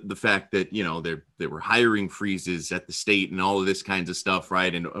the fact that, you know, there were hiring freezes at the state and all of this kinds of stuff,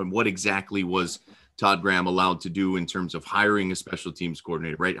 right? And what exactly was Todd Graham allowed to do in terms of hiring a special teams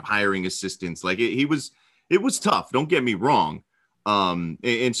coordinator, right? Hiring assistants. Like it was tough. Don't get me wrong.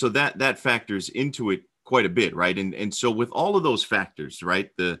 And so that factors into it quite a bit, right? And so with all of those factors, right?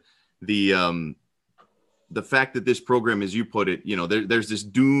 The fact that this program, as you put it, you know, there's this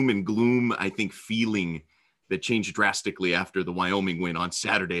doom and gloom, I think, feeling that changed drastically after the Wyoming win on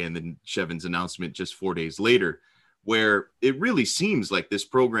Saturday and then Chevin's announcement just 4 days later, where it really seems like this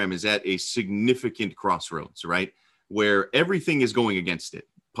program is at a significant crossroads, right? Where everything is going against it.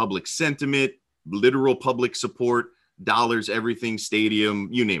 Public sentiment, literal public support, dollars, everything, stadium,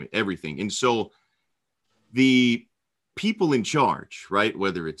 you name it, everything. And so the people in charge, right?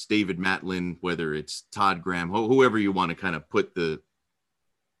 Whether it's David Matlin, whether it's Todd Graham, whoever you want to kind of put the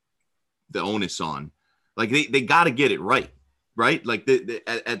onus on, like they got to get it right? Like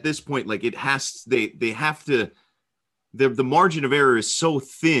at this point, like they have to, the margin of error is so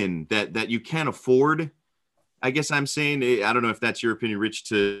thin that you can't afford, I guess I'm saying, I don't know if that's your opinion, Rich,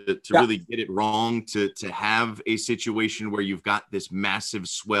 to really get it wrong, to have a situation where you've got this massive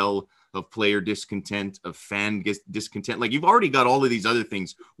swell of player discontent, of fan discontent. Like you've already got all of these other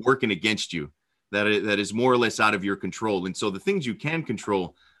things working against you that is more or less out of your control. And so the things you can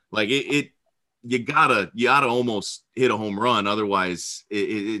control, like you gotta almost hit a home run. Otherwise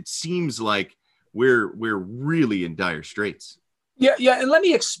it seems like we're really in dire straits. Yeah. And let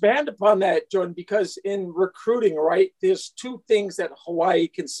me expand upon that, Jordan, because in recruiting, right, there's two things that Hawaii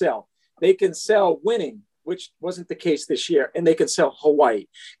can sell. They can sell winning, which wasn't the case this year, and they can sell Hawaii,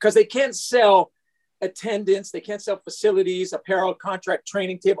 because they can't sell attendance. They can't sell facilities, apparel, contract,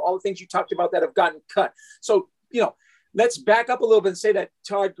 training table, all the things you talked about that have gotten cut. So, you know, let's back up a little bit and say that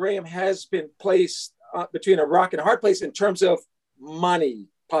Todd Graham has been placed between a rock and a hard place in terms of money,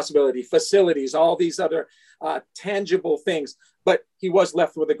 possibility, facilities, all these other tangible things. But he was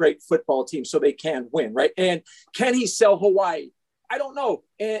left with a great football team, so they can win, right? And can he sell Hawaii? I don't know.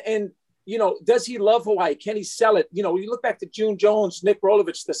 And you know, does he love Hawaii? Can he sell it? You know, you look back to June Jones, Nick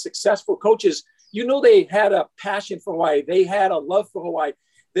Rolovich, the successful coaches, you know, they had a passion for Hawaii. They had a love for Hawaii.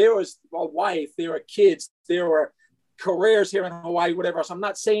 There was a wife, there were kids, there were careers here in Hawaii, whatever else. I'm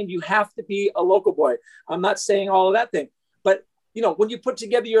not saying you have to be a local boy. I'm not saying all of that thing. But, you know, when you put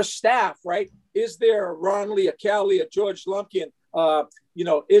together your staff, right, is there a Ron Lee, a Cal Lee, a George Lumpkin? You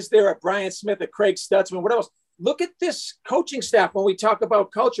know, is there a Brian Smith, a Craig Stutzman, what else? Look at this coaching staff when we talk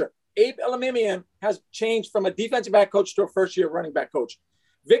about culture. Abe Elamimian has changed from a defensive back coach to a first-year running back coach.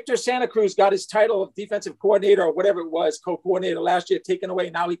 Victor Santa Cruz got his title of defensive coordinator or whatever it was, co-coordinator last year, taken away.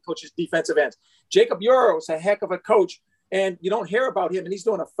 Now he coaches defensive ends. Jacob Euro is a heck of a coach, and you don't hear about him, and he's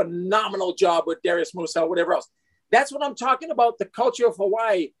doing a phenomenal job with Darius Musel, whatever else. That's what I'm talking about, the culture of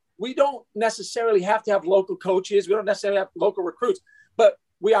Hawaii. We don't necessarily have to have local coaches. We don't necessarily have local recruits, but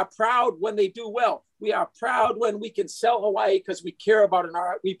we are proud when they do well. We are proud when we can sell Hawaii because we care about it.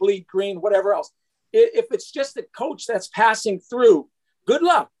 We bleed green, whatever else. If it's just a coach that's passing through, good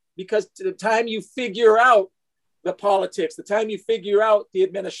luck, because to the time you figure out the politics, the time you figure out the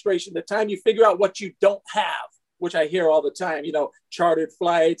administration, the time you figure out what you don't have, which I hear all the time, you know, chartered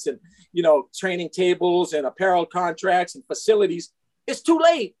flights and, you know, training tables and apparel contracts and facilities, it's too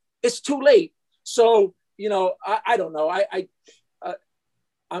late. It's too late. So, you know, I don't know.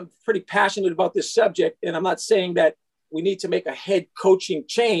 I'm pretty passionate about this subject, and I'm not saying that we need to make a head coaching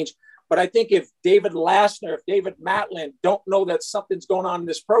change, but I think if David Lassner, if David Matlin don't know that something's going on in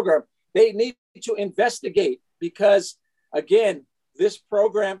this program, they need to investigate, because again, this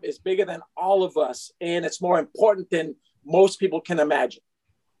program is bigger than all of us, and it's more important than most people can imagine.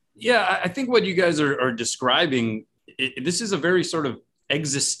 Yeah, I think what you guys are describing, this is a very sort of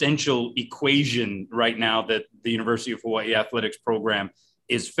existential equation right now that the University of Hawaii athletics program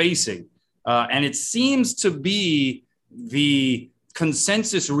is facing. And it seems to be the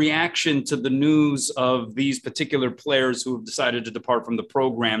consensus reaction to the news of these particular players who have decided to depart from the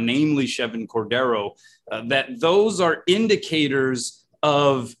program, namely Chevin Cordero, that those are indicators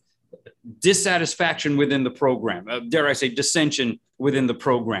of dissatisfaction within the program, dare I say dissension within the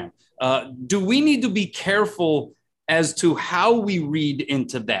program. Do we need to be careful as to how we read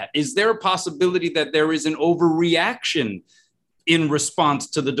into that? Is there a possibility that there is an overreaction in response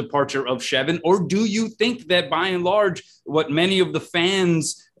to the departure of Shevin? Or do you think that by and large, what many of the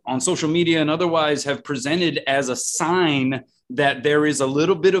fans on social media and otherwise have presented as a sign that there is a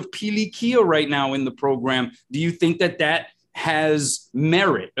little bit of pilikia right now in the program, do you think that that has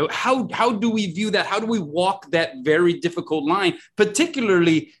merit? How do we view that? How do we walk that very difficult line,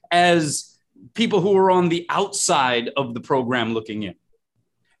 particularly as people who are on the outside of the program looking in?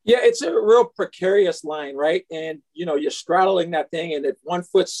 Yeah, it's a real precarious line, right? And, you're straddling that thing, and if one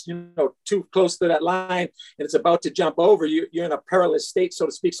foot's, too close to that line and it's about to jump over, you're in a perilous state, so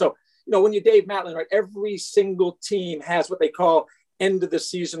to speak. So, when you're Dave Matlin, right, every single team has what they call end of the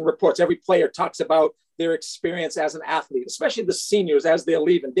season reports. Every player talks about their experience as an athlete, especially the seniors as they're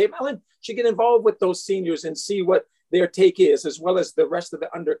leaving. Dave Matlin should get involved with those seniors and see what their take is, as well as the rest of the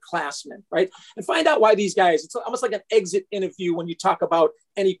underclassmen, right? And find out why these guys, it's almost like an exit interview when you talk about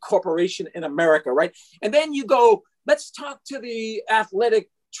any corporation in America, right? And then you go, let's talk to the athletic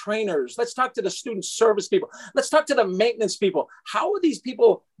trainers. Let's talk to the student service people. Let's talk to the maintenance people. How are these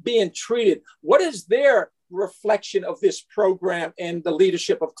people being treated? What is their reflection of this program and the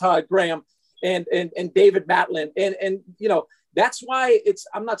leadership of Todd Graham and David Matlin? And that's why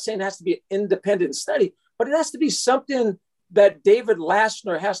I'm not saying it has to be an independent study, but it has to be something that David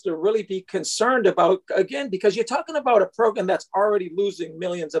Lassner has to really be concerned about, again, because you're talking about a program that's already losing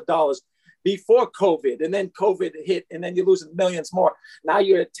millions of dollars before COVID, and then COVID hit, and then you're losing millions more. Now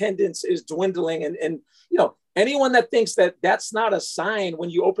your attendance is dwindling. And anyone that thinks that that's not a sign when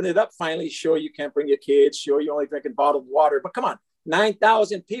you open it up, finally, sure, you can't bring your kids, sure, you're only drinking bottled water, but come on,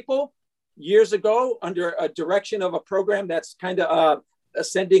 9,000 people years ago under a direction of a program that's kind of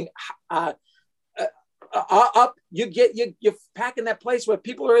ascending up, you're packing that place where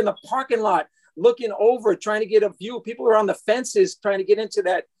people are in the parking lot looking over, trying to get a view. People are on the fences trying to get into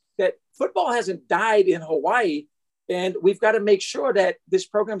that football hasn't died in Hawaii. And we've got to make sure that this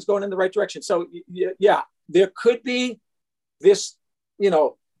program's going in the right direction. So yeah, there could be this,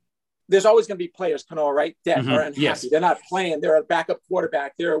 there's always going to be players, Kanoa, right? That are unhappy. Yes. They're not playing. They're a backup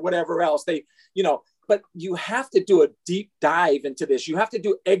quarterback. They're whatever else. But you have to do a deep dive into this. You have to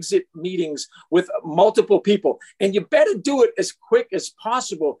do exit meetings with multiple people. And you better do it as quick as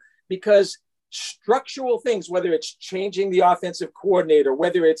possible, because structural things, whether it's changing the offensive coordinator,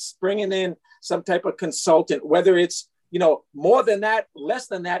 whether it's bringing in some type of consultant, whether it's, more than that, less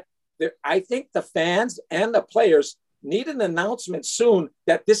than that, I think the fans and the players need an announcement soon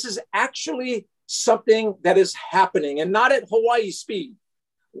that this is actually something that is happening, and not at Hawaii speed.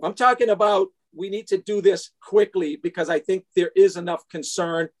 I'm talking about we need to do this quickly, because I think there is enough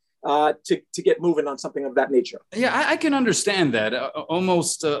concern to get moving on something of that nature. Yeah, I can understand that.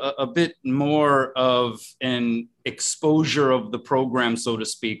 Almost a bit more of an exposure of the program, so to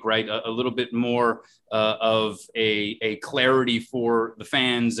speak, right? A little bit more of a clarity for the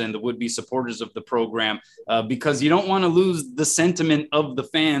fans and the would-be supporters of the program, because you don't want to lose the sentiment of the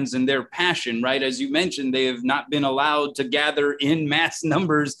fans and their passion, right? As you mentioned, they have not been allowed to gather in mass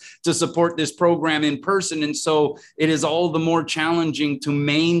numbers to support this program in person. And so it is all the more challenging to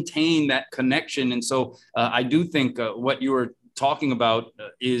maintain that connection. And so I do think what you were talking about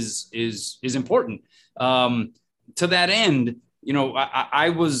is important. To that end, I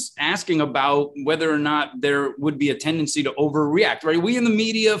was asking about whether or not there would be a tendency to overreact, right? We in the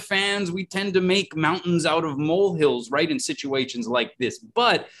media, fans, we tend to make mountains out of molehills, right, in situations like this.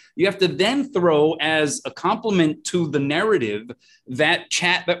 But you have to then throw as a compliment to the narrative that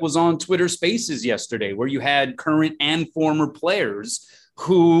chat that was on Twitter Spaces yesterday, where you had current and former players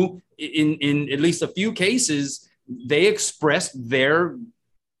who, in at least a few cases, they expressed their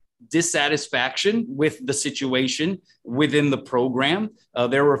dissatisfaction with the situation within the program.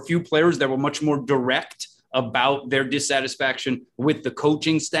 There were a few players that were much more direct about their dissatisfaction with the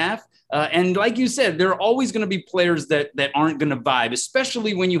coaching staff. And like you said, there are always going to be players that aren't going to vibe,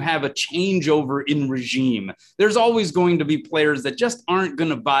 especially when you have a changeover in regime. There's always going to be players that just aren't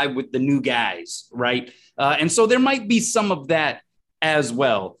going to vibe with the new guys, right? And so there might be some of that as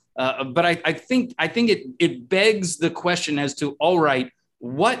well. But I think it begs the question as to, all right,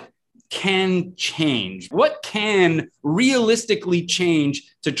 what can change? What can realistically change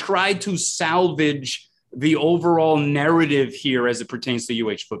to try to salvage the overall narrative here as it pertains to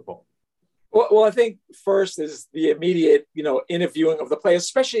UH football? Well, I think first is the immediate, interviewing of the players,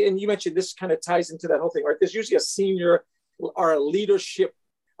 especially, and you mentioned this kind of ties into that whole thing, right? There's usually a senior or a leadership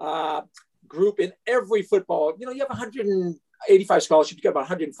group in every football. You have 185 scholarships, you got about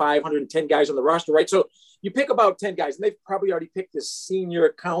 105, 110 guys on the roster, right? So you pick about 10 guys, and they've probably already picked this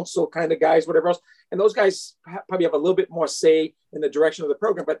senior council kind of guys, whatever else. And those guys probably have a little bit more say in the direction of the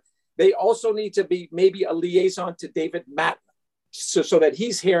program, but they also need to be maybe a liaison to David Matlin, so that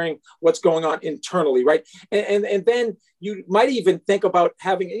he's hearing what's going on internally, right? And then you might even think about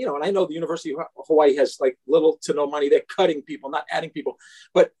having, you know, and I know the University of Hawaii has like little to no money. They're cutting people, not adding people.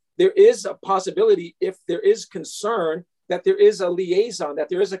 But there is a possibility, if there is concern, that there is a liaison, that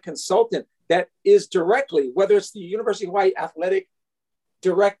there is a consultant that is directly, whether it's the University of Hawaii athletic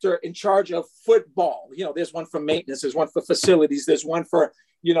director in charge of football. You know, there's one for maintenance, there's one for facilities, there's one for,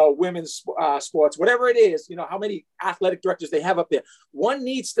 you know, women's sports, whatever it is, you know, how many athletic directors they have up there. One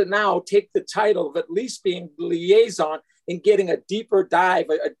needs to now take the title of at least being liaison and getting a deeper dive,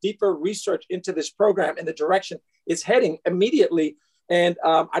 a deeper research into this program and the direction it's heading immediately. And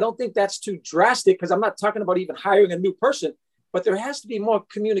I don't think that's too drastic, because I'm not talking about even hiring a new person, but there has to be more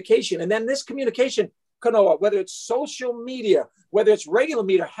communication. And then this communication, Kanoa, whether it's social media, whether it's regular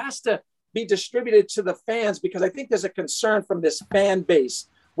media, has to be distributed to the fans, because I think there's a concern from this fan base,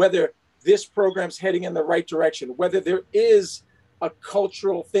 whether this program's heading in the right direction, whether there is a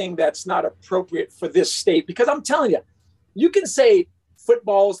cultural thing that's not appropriate for this state. Because I'm telling you, you can say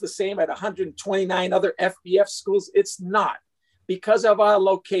football is the same at 129 other FBS schools. It's not, because of our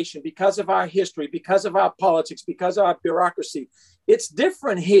location, because of our history, because of our politics, because of our bureaucracy. It's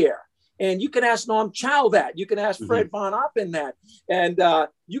different here. And you can ask Norm Chow that. You can ask Fred Von Oppen that. And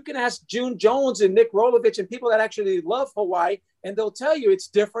you can ask June Jones and Nick Rolovich and people that actually love Hawaii, and they'll tell you it's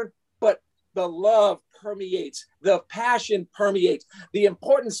different, but the love permeates, the passion permeates, the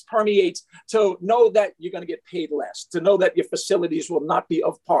importance permeates, to know that you're going to get paid less, to know that your facilities will not be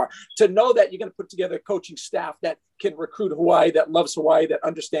of par, to know that you're going to put together a coaching staff that can recruit Hawaii, that loves Hawaii, that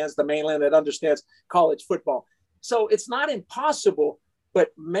understands the mainland, that understands college football. So it's not impossible.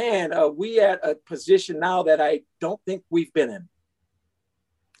 But man, we at a position now that I don't think we've been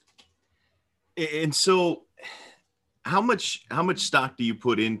in. And so how much stock do you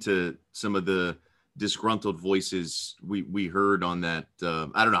put into some of the disgruntled voices we heard on that?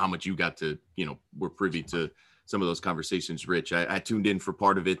 I don't know how much you got to, you know, were privy to some of those conversations, Rich. I tuned in for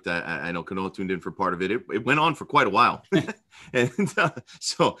part of it. I know Kanoa tuned in for part of it. It went on for quite a while. And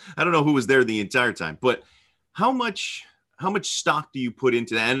so I don't know who was there the entire time, but how much stock do you put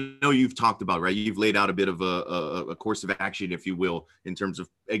into that? I know you've talked about, right? You've laid out a bit of a course of action, if you will, in terms of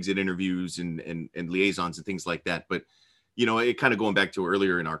exit interviews and liaisons and things like that. But, you know, it kind of going back to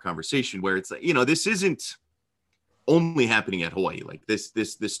earlier in our conversation where it's like, you know, this isn't only happening at Hawaii, like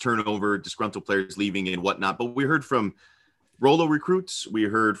this turnover, disgruntled players leaving and whatnot. But we heard from Rolo recruits. We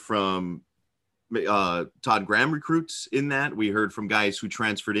heard from Todd Graham recruits in that. We heard from guys who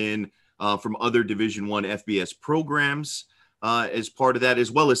transferred in from other Division I FBS programs as part of that,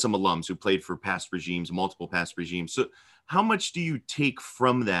 as well as some alums who played for past regimes, multiple past regimes. So how much do you take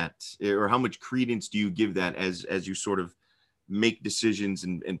from that, or how much credence do you give that as you sort of make decisions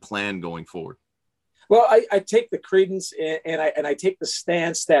and plan going forward? Well, I take the credence and I take the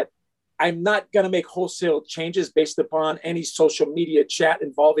stance that I'm not going to make wholesale changes based upon any social media chat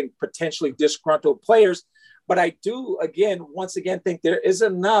involving potentially disgruntled players. But I do, once again, think there is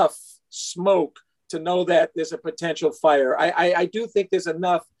enough smoke to know that there's a potential fire. I do think there's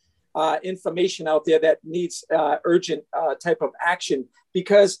enough information out there that needs urgent type of action,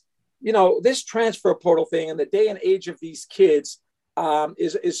 because, you know, this transfer portal thing in the day and age of these kids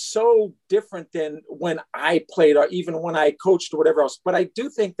is so different than when I played or even when I coached or whatever else. But I do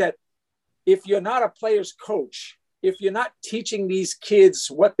think that if you're not a player's coach, if you're not teaching these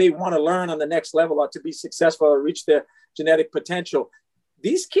kids what they want to learn on the next level or to be successful or reach their genetic potential,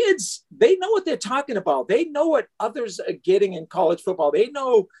 these kids, they know what they're talking about. They know what others are getting in college football. They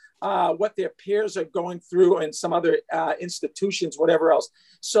know what their peers are going through in some other institutions, whatever else.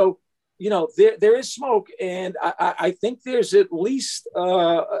 So, you know, there is smoke, and I think there's at least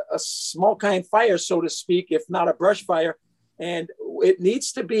a small kind fire, so to speak, if not a brush fire. And it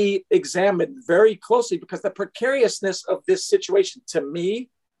needs to be examined very closely, because the precariousness of this situation, to me,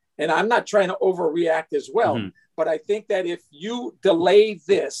 and I'm not trying to overreact as well, but I think that if you delay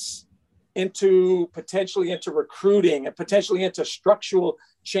this potentially into recruiting and potentially into structural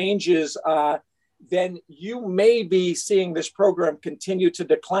changes, then you may be seeing this program continue to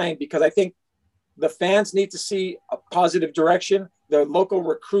decline, because I think the fans need to see a positive direction. The local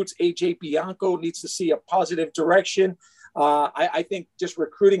recruits, AJ Bianco, needs to see a positive direction. I think just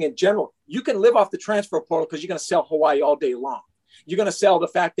recruiting in general, you can live off the transfer portal because you're going to sell Hawaii all day long. You're going to sell the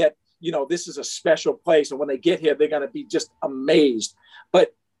fact that, you know, this is a special place, and when they get here, they're going to be just amazed.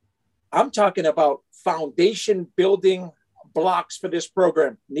 But I'm talking about foundation building blocks for this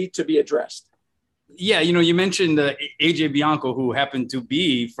program need to be addressed. Yeah, you know, you mentioned AJ Bianco, who happened to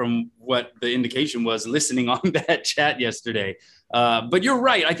be, from what the indication was, listening on that chat yesterday. But you're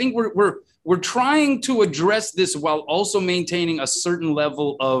right. I think we're trying to address this while also maintaining a certain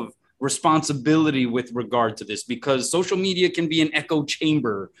level of responsibility with regard to this, because social media can be an echo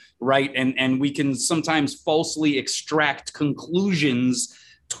chamber, right? And we can sometimes falsely extract conclusions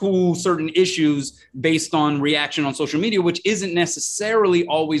to certain issues based on reaction on social media, which isn't necessarily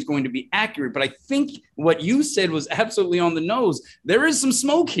always going to be accurate. But I think what you said was absolutely on the nose. There is some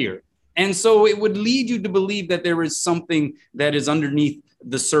smoke here. And so it would lead you to believe that there is something that is underneath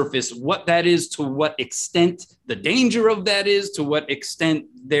the surface. What that is, to what extent the danger of that is, to what extent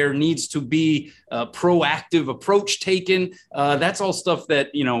there needs to be a proactive approach taken. That's all stuff that,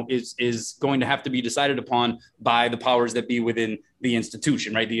 is going to have to be decided upon by the powers that be within the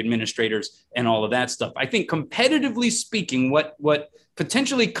institution, right? The administrators and all of that stuff. I think competitively speaking, what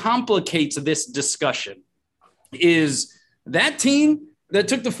potentially complicates this discussion is that team that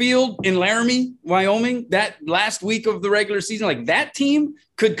took the field in Laramie, Wyoming, that last week of the regular season, like that team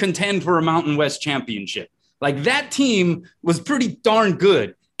could contend for a Mountain West championship. Like that team was pretty darn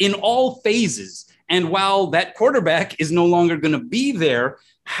good in all phases. And while that quarterback is no longer going to be there,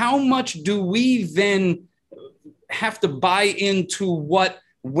 how much do we then have to buy into what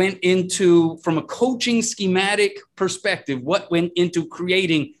went into, from a coaching schematic perspective, what went into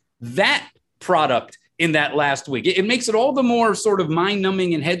creating that product in that last week? It makes it all the more sort of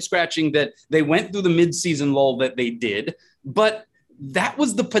mind-numbing and head-scratching that they went through the midseason lull that they did, but that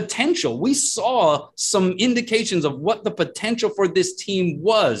was the potential. We saw some indications of what the potential for this team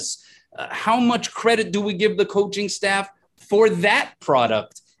was. How much credit do we give the coaching staff for that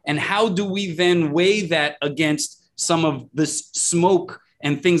product? And how do we then weigh that against some of this smoke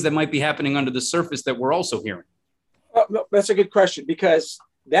and things that might be happening under the surface that we're also hearing? No, that's a good question, because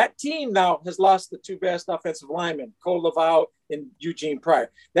that team now has lost the two best offensive linemen, Cole Laval and Eugene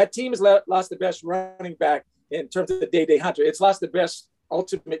Pryor. That team has lost the best running back in terms of the Day Hunter. It's lost the best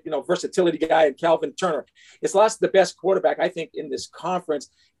ultimate, versatility guy in Calvin Turner. It's lost the best quarterback, I think, in this conference.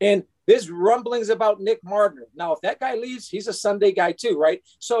 And there's rumblings about Nick Mardner. Now, if that guy leaves, he's a Sunday guy too, right?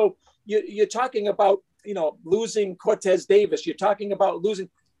 So you're talking about, losing Cortez Davis. You're talking about losing.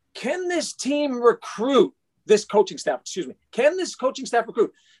 Can this team recruit? This coaching staff, can this coaching staff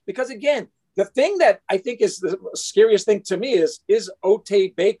recruit? Because again, the thing that I think is the scariest thing to me is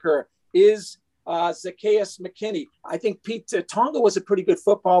Otay Baker, is Zacchaeus McKinney. I think Pete Tonga was a pretty good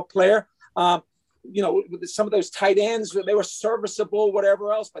football player. Some of those tight ends, they were serviceable,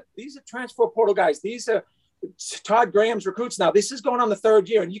 whatever else, but these are transfer portal guys. These are Todd Graham's recruits. Now, this is going on the third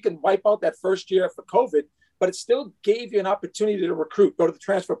year, and you can wipe out that first year for COVID, but it still gave you an opportunity to recruit, go to the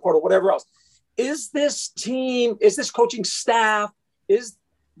transfer portal, whatever else. Is this team, is this coaching staff, do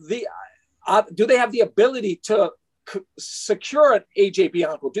they have the ability to secure an AJ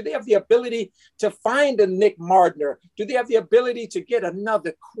Bianco? Do they have the ability to find a Nick Mardner? Do they have the ability to get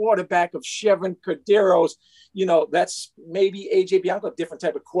another quarterback of Chevron Corderos? That's maybe AJ Bianco, a different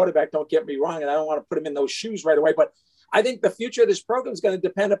type of quarterback, don't get me wrong, and I don't want to put him in those shoes right away, but I think the future of this program is going to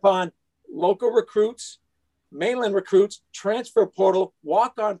depend upon local recruits, mainland recruits, transfer portal,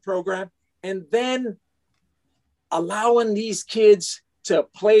 walk-on program, and then allowing these kids to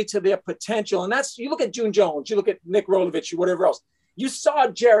play to their potential. And that's, you look at June Jones, you look at Nick Rolovich, whatever else. You saw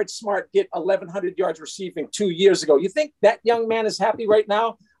Jared Smart get 1,100 yards receiving 2 years ago. You think that young man is happy right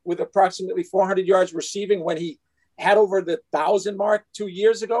now with approximately 400 yards receiving when he had over the 1,000 mark 2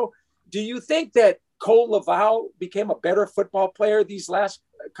 years ago? Do you think that Cole Laval became a better football player these last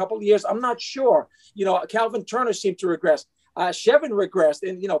couple of years? I'm not sure. Calvin Turner seemed to regress. Chevron regressed,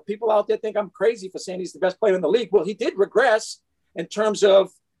 and people out there think I'm crazy for saying he's the best player in the league. Well, he did regress in terms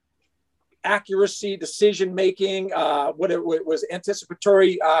of accuracy, decision making, what it was,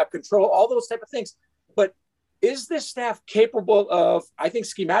 anticipatory control, all those type of things. But is this staff capable of? I think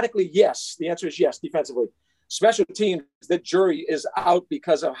schematically, yes. The answer is yes. Defensively, special teams, the jury is out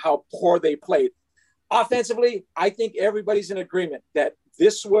because of how poor they played. Offensively, I think everybody's in agreement that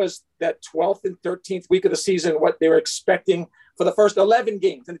this was that 12th and 13th week of the season, what they were expecting for the first 11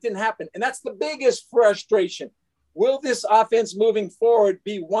 games, and it didn't happen. And that's the biggest frustration. Will this offense moving forward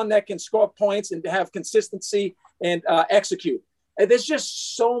be one that can score points and have consistency and execute? And there's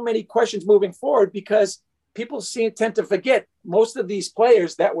just so many questions moving forward, because people tend to forget most of these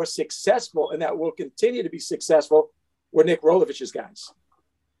players that were successful and that will continue to be successful were Nick Rolovich's guys.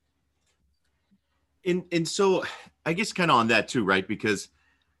 And so I guess kind of on that too, right? Because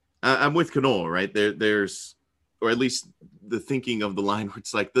I'm with Canola, right? There's, or at least the thinking of the line where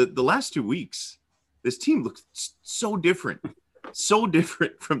it's like the last 2 weeks, this team looks so different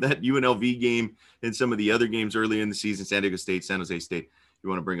from that UNLV game and some of the other games earlier in the season, San Diego State, San Jose State. You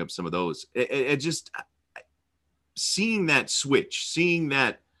want to bring up some of those. seeing that switch, seeing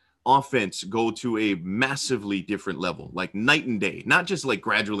that offense go to a massively different level, like night and day, not just like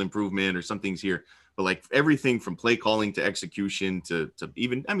gradual improvement or some things here, but like everything from play calling to execution to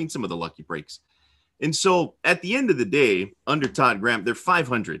even, I mean, some of the lucky breaks. And so at the end of the day, under Todd Graham, they're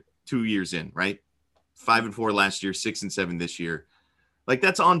 500 2 years in, right? 5-4 last year, 6-7 this year. Like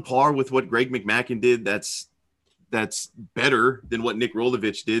that's on par with what Greg McMackin did. That's better than what Nick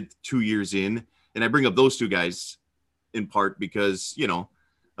Rolovich did 2 years in. And I bring up those two guys in part because, you know,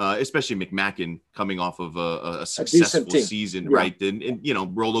 especially McMackin coming off of a successful season, yeah. Right? And, you know,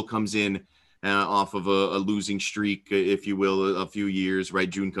 Rolo comes in off of a losing streak, if you will, a few years, right?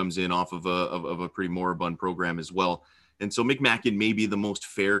 June comes in off of a pretty moribund program as well. And so McMackin may be the most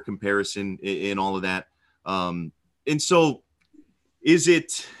fair comparison in all of that. And so is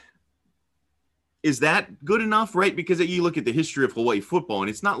that good enough, right? Because you look at the history of Hawaii football, and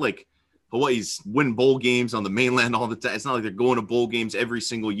it's not like Hawaii's win bowl games on the mainland all the time. It's not like they're going to bowl games every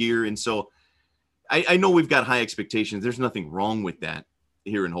single year. And so I know we've got high expectations. There's nothing wrong with that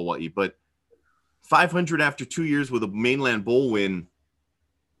here in Hawaii, but 500 after 2 years with a mainland bowl win,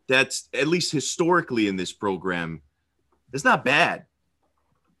 that's at least historically in this program, it's not bad.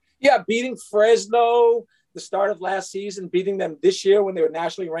 Yeah, beating Fresno the start of last season, beating them this year when they were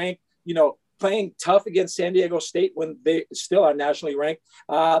nationally ranked, you know, playing tough against San Diego State when they still are nationally ranked.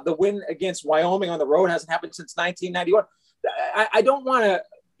 The win against Wyoming on the road hasn't happened since 1991. I don't want to,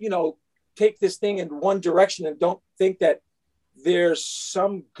 you know, take this thing in one direction and don't think that there's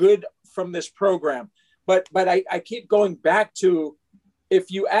some good from this program. But I keep going back to,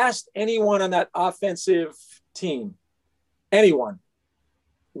 if you asked anyone on that offensive team, anyone,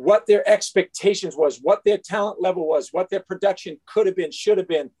 what their expectations was, what their talent level was, what their production could have been, should have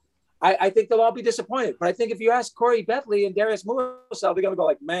been, I think they'll all be disappointed. But I think if you ask Corey Bethley and Darius Mursell, they're going to go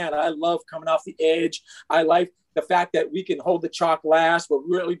like, man, I love coming off the edge. I like the fact that we can hold the chalk last. We're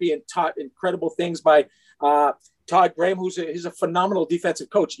really being taught incredible things by Todd Graham, who's a phenomenal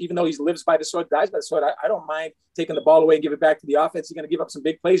defensive coach. Even though he lives by the sword, dies by the sword, I don't mind taking the ball away and give it back to the offense. He's going to give up some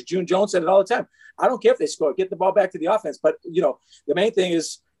big plays. June Jones said it all the time. I don't care if they score. Get the ball back to the offense. But, you know, the main thing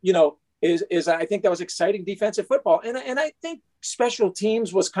is, you know, is I think that was exciting defensive football. And I think special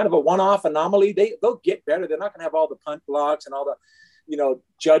teams was kind of a one-off anomaly. They'll get better. They're not going to have all the punt blocks and all the, you know,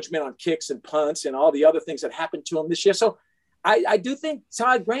 judgment on kicks and punts and all the other things that happened to them this year. So I do think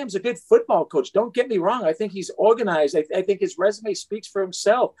Todd Graham's a good football coach. Don't get me wrong. I think he's organized. I think his resume speaks for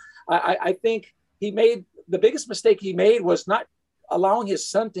himself. I think the biggest mistake he made was not allowing his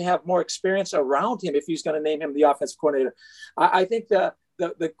son to have more experience around him if he's going to name him the offensive coordinator. I think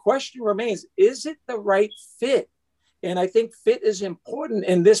the question remains, is it the right fit? And I think fit is important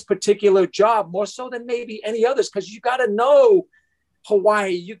in this particular job, more so than maybe any others, because you got to know Hawaii.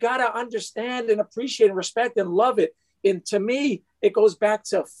 You got to understand and appreciate and respect and love it. And to me, it goes back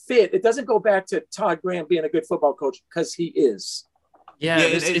to fit. It doesn't go back to Todd Graham being a good football coach, because he is. Yeah,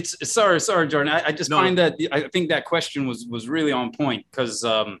 it's sorry, Jordan. I just find that I think that question was really on point, because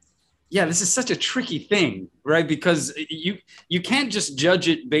yeah, this is such a tricky thing, right? Because you can't just judge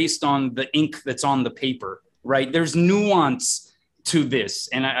it based on the ink that's on the paper, right? There's nuance to this,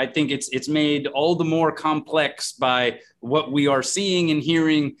 and I think it's made all the more complex by what we are seeing and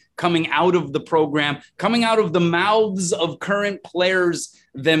hearing coming out of the program, coming out of the mouths of current players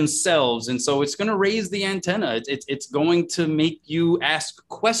themselves. And so it's going to raise the antenna. It's going to make you ask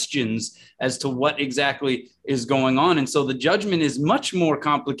questions as to what exactly is going on. And so the judgment is much more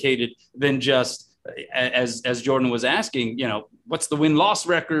complicated than just, as Jordan was asking, you know, what's the win-loss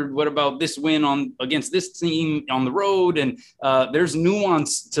record? What about this win against this team on the road? And there's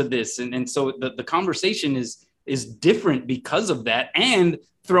nuance to this. And so the conversation is different because of that, and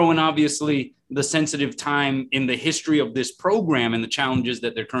throwing obviously the sensitive time in the history of this program and the challenges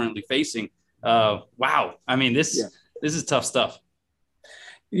that they're currently facing. Wow. I mean, this is tough stuff.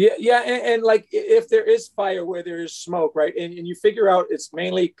 Yeah. And like, if there is fire where there is smoke, right? And you figure out it's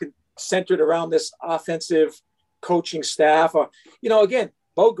mainly centered around this offensive coaching staff. You know, again,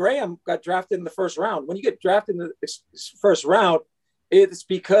 Bo Graham got drafted in the first round. When you get drafted in the first round, it's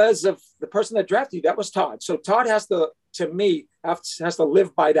because of the person that drafted you. That was Todd. So Todd has to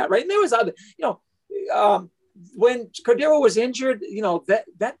live by that, right? And there was other, you know, when Cordero was injured, you know,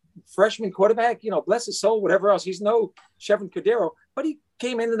 that freshman quarterback, you know, bless his soul, whatever else. He's no Chevron Cordero, but he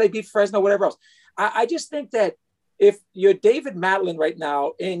came in and they beat Fresno, whatever else. I just think that if you're David Matlin right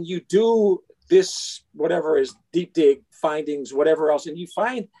now and you do this, whatever is deep dig findings, whatever else, and you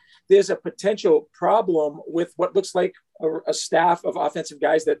find there's a potential problem with what looks like a staff of offensive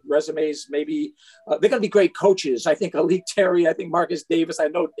guys that resumes maybe they're going to be great coaches. I think Alik Terry, I think Marcus Davis. I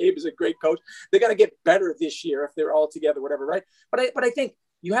know Dave is a great coach. They're going to get better this year if they're all together, whatever, right? But I think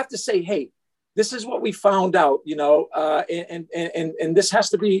you have to say, hey, this is what we found out, and this has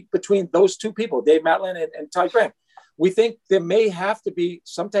to be between those two people, Dave Matlin and Todd Graham. We think there may have to be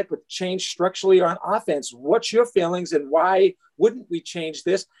some type of change structurally on offense. What's your feelings and why wouldn't we change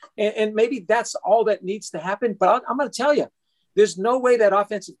this? And maybe that's all that needs to happen. But I'm going to tell you, there's no way that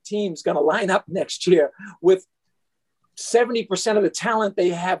offensive team's going to line up next year with 70% of the talent they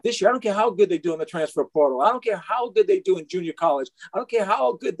have this year. I don't care how good they do in the transfer portal. I don't care how good they do in junior college. I don't care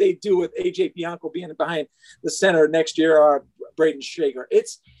how good they do with AJ Bianco being behind the center next year or Braden Shager.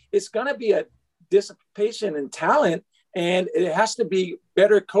 It's going to be a dissipation in talent, and it has to be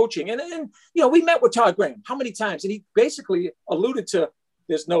better coaching. And we met with Todd Graham how many times, and he basically alluded to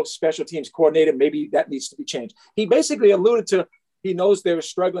there's no special teams coordinator. Maybe that needs to be changed. He basically alluded to he knows they were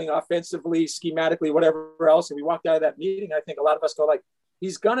struggling offensively, schematically, whatever else. And we walked out of that meeting. I think a lot of us go like,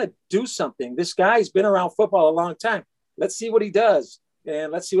 he's going to do something. This guy's been around football a long time. Let's see what he does.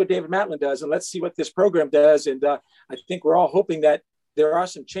 And let's see what David Matlin does. And let's see what this program does. And I think we're all hoping that there are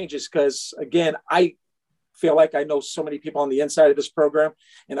some changes because, again, I feel like I know so many people on the inside of this program.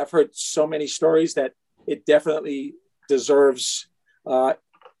 And I've heard so many stories that it definitely deserves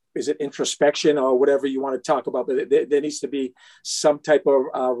is it introspection or whatever you want to talk about, but there needs to be some type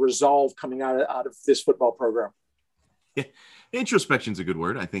of resolve coming out of this football program. Yeah. Introspection is a good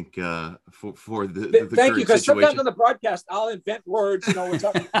word, I think, for the thank you, because situation. sometimes on the broadcast I'll invent words. We're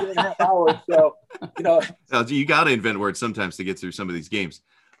talking 2.5 hours, so you got to invent words sometimes to get through some of these games.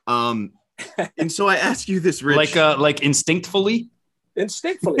 And so I ask you this, Rich, like instinctfully,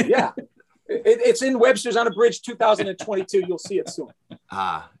 yeah. It's in Webster's Unabridged 2022. You'll see it soon.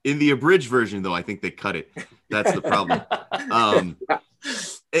 In the abridged version, though, I think they cut it. That's the problem.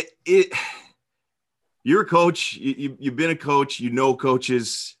 You're a coach. You've been a coach. You know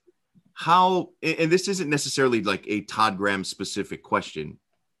coaches. How, and this isn't necessarily like a Todd Graham specific question.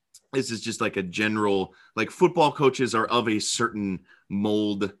 This is just like a general, like football coaches are of a certain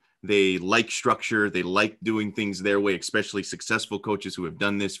mold. They like structure. They like doing things their way, especially successful coaches who have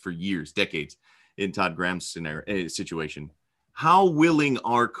done this for years, decades in Todd Graham's situation. How willing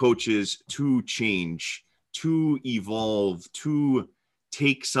are coaches to change, to evolve, to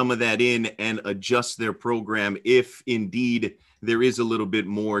take some of that in and adjust their program if indeed there is a little bit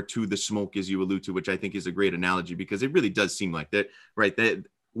more to the smoke, as you allude to, which I think is a great analogy because it really does seem like that, right? That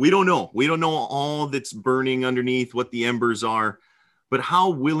we don't know. We don't know all that's burning underneath, what the embers are. But how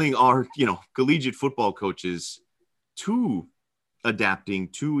willing are, collegiate football coaches to adapting,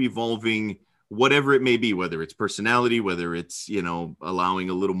 to evolving, whatever it may be, whether it's personality, whether it's, allowing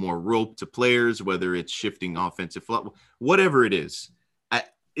a little more rope to players, whether it's shifting offensive, whatever it is.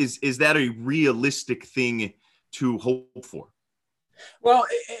 Is that a realistic thing to hope for? Well,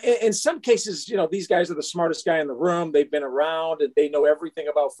 in some cases, these guys are the smartest guy in the room. They've been around and they know everything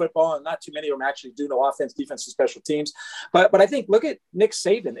about football, and not too many of them actually do know offense, defense, and special teams. But I think, look at Nick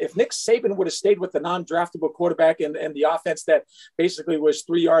Saban. If Nick Saban would have stayed with the non-draftable quarterback and the offense that basically was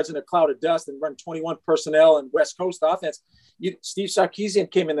 3 yards in a cloud of dust and run 21 personnel and West Coast offense, Steve Sarkisian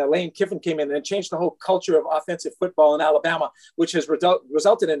came in there, Lane Kiffin came in and changed the whole culture of offensive football in Alabama, which has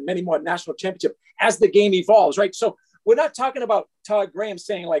resulted in many more national championships as the game evolves, right? So we're not talking about Todd Graham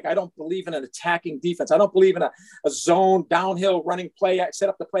saying, like, I don't believe in an attacking defense. I don't believe in a zone downhill running play, set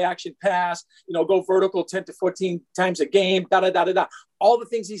up the play action pass, go vertical 10 to 14 times a game, da-da-da-da-da. All the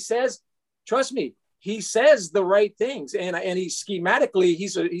things he says, trust me, he says the right things. And he schematically,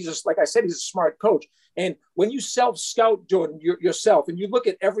 he's just, like I said, he's a smart coach. And when you self-scout, Jordan, yourself, and you look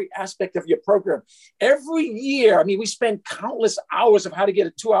at every aspect of your program, every year, we spend countless hours of how to get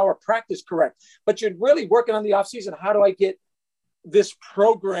a 2-hour practice correct, but you're really working on the offseason. How do I get this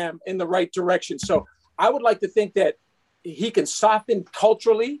program in the right direction? So I would like to think that he can soften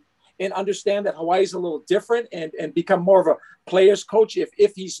culturally and understand that Hawaii is a little different and become more of a player's coach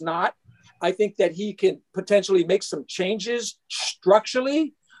if he's not. I think that he can potentially make some changes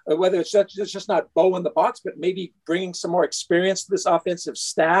structurally, whether it's just not Bo in the box, but maybe bringing some more experience to this offensive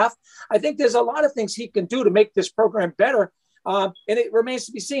staff. I think there's a lot of things he can do to make this program better. And it remains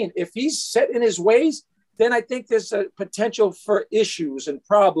to be seen. If he's set in his ways, then I think there's a potential for issues and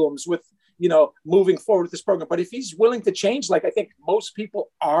problems with, moving forward with this program. But if he's willing to change, like I think most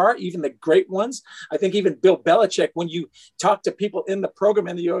people are, even the great ones, I think even Bill Belichick, when you talk to people in the program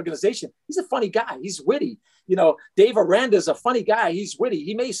and the organization, he's a funny guy. He's witty. Dave Aranda is a funny guy. He's witty.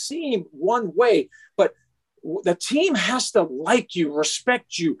 He may seem one way, but the team has to like you,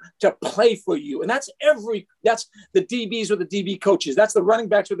 respect you, to play for you. And that's the DBs with the DB coaches. That's the running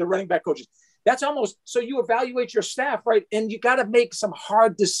backs with the running back coaches. That's almost, so you evaluate your staff, right? And you got to make some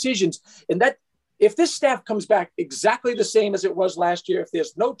hard decisions. And that, if this staff comes back exactly the same as it was last year, if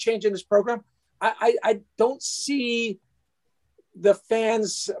there's no change in this program, I don't see the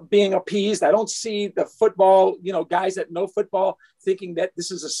fans being appeased. I don't see the football, guys that know football thinking that this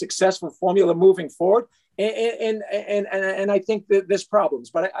is a successful formula moving forward. And I think that there's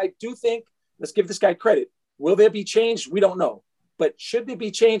problems, but I do think, let's give this guy credit. Will there be change? We don't know, but should there be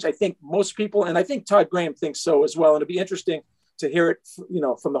change? I think most people, and I think Todd Graham thinks so as well. And it'd be interesting to hear it,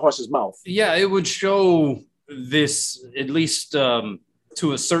 from the horse's mouth. Yeah, it would show this, at least to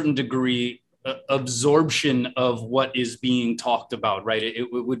a certain degree, absorption of what is being talked about, right? It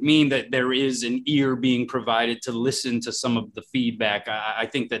would mean that there is an ear being provided to listen to some of the feedback. I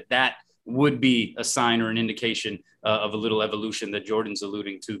think that would be a sign or an indication of a little evolution that Jordan's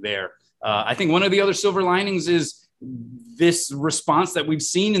alluding to there. I think one of the other silver linings is this response that we've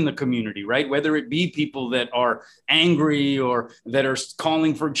seen in the community, right? Whether it be people that are angry or that are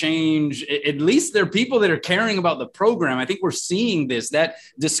calling for change, at least they're people that are caring about the program. I think we're seeing this. That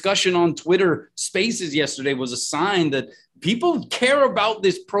discussion on Twitter Spaces yesterday was a sign that people care about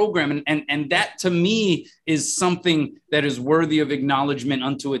this program. And that, to me, is something that is worthy of acknowledgement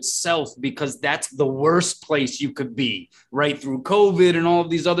unto itself, because that's the worst place you could be, right? Through COVID and all of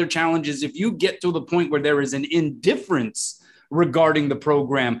these other challenges. If you get to the point where there is an indifference regarding the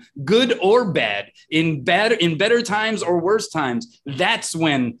program, good or bad, in better times or worse times, that's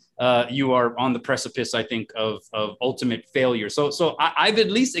when you are on the precipice, I think, of ultimate failure. So I've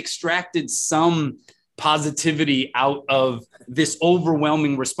at least extracted some positivity out of this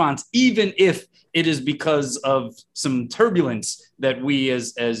overwhelming response, even if it is because of some turbulence that we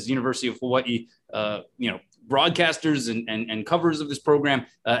as University of Hawaii, broadcasters and covers of this program,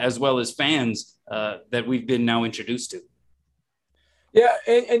 as well as fans, that we've been now introduced to. Yeah.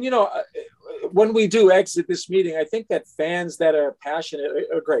 And when we do exit this meeting, I think that fans that are passionate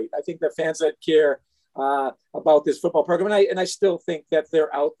are great. I think that fans that care about this football program, and I still think that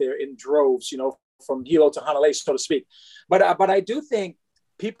they're out there in droves, from Hilo to Hanalei, so to speak. But I do think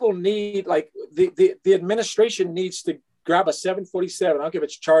people need, like, the administration needs to grab a 747, I don't give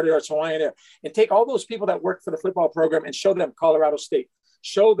it's charter or it's Hawaiian Air, and take all those people that work for the football program and show them Colorado State,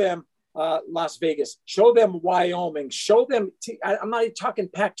 show them Las Vegas, show them Wyoming, show them, I'm not talking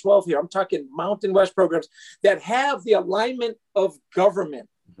Pac-12 here, I'm talking Mountain West programs that have the alignment of government,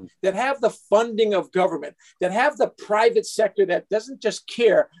 that have the funding of government, that have the private sector that doesn't just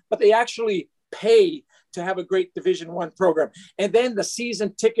care, but they actually pay to have a great Division I program. And then the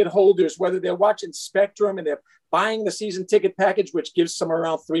season ticket holders, whether they're watching Spectrum and they're buying the season ticket package, which gives some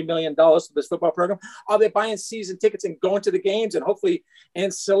around $3 million to this football program, are they buying season tickets and going to the games and hopefully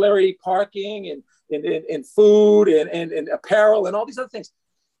ancillary parking and food and apparel and all these other things?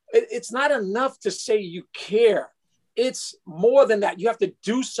 It's not enough to say you care. It's more than that. You have to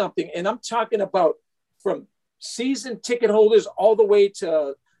do something. And I'm talking about from season ticket holders all the way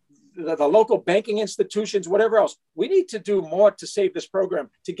to the local banking institutions, whatever else. We need to do more to save this program,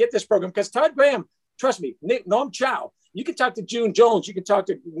 to get this program, because Todd Graham, trust me, Noam Chow, you can talk to June Jones, you can talk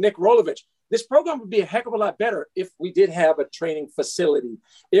to Nick Rolovich. This program would be a heck of a lot better if we did have a training facility,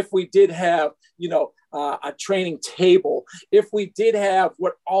 if we did have, a training table, if we did have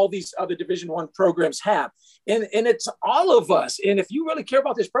what all these other Division I programs have. And it's all of us. And if you really care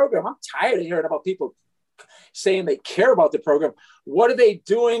about this program, I'm tired of hearing about people saying they care about the program. What are they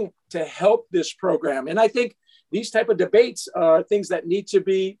doing to help this program? And I think these type of debates are things that need to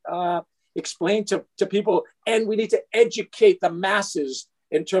be explained to people, and we need to educate the masses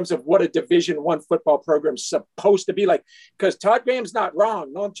in terms of what a Division I football program is supposed to be like. Because Todd Graham's not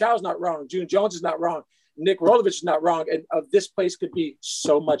wrong, Noam Chow's not wrong, June Jones is not wrong, Nick Rolovich is not wrong, and this place could be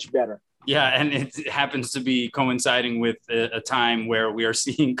so much better. Yeah, and it happens to be coinciding with a time where we are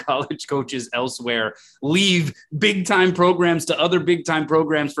seeing college coaches elsewhere leave big-time programs to other big-time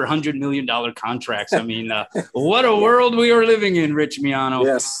programs for $100 million contracts. I mean, what a world we are living in, Rich Miano.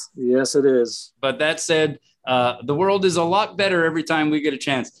 Yes, it is. But that said, the world is a lot better every time we get a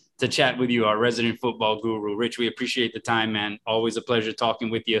chance to chat with you, our resident football guru. Rich, we appreciate the time, man. Always a pleasure talking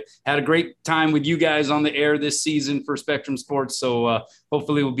with you. Had a great time with you guys on the air this season for Spectrum Sports. So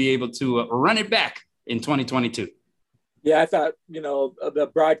hopefully we'll be able to run it back in 2022. Yeah, I thought, the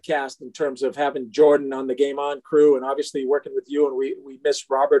broadcast in terms of having Jordan on the Game On crew and obviously working with you, and we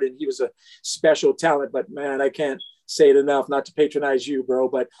miss Robert, and he was a special talent, but man, I can't say it enough, not to patronize you, bro,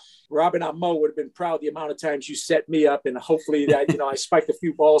 but Robin Amo would have been proud the amount of times you set me up, and hopefully that, I spiked a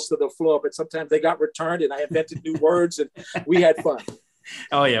few balls to the floor, but sometimes they got returned and I invented new words and we had fun.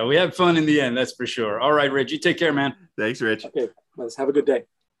 Oh yeah, we had fun in the end, that's for sure. All right, Rich, you take care, man. Thanks, Rich. Okay, let's have a good day.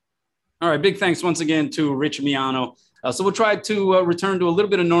 All right, big thanks once again to Rich Miano. So we'll try to return to a little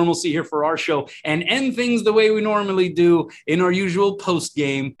bit of normalcy here for our show and end things the way we normally do in our usual post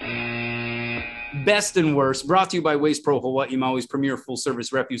game. Best and worst, brought to you by Waste Pro Hawaii, Maui's premier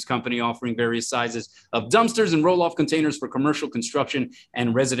full-service refuse company, offering various sizes of dumpsters and roll-off containers for commercial construction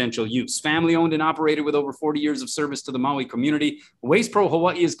and residential use. Family-owned and operated with over 40 years of service to the Maui community, Waste Pro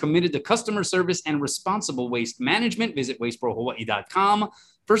Hawaii is committed to customer service and responsible waste management. Visit wasteprohawaii.com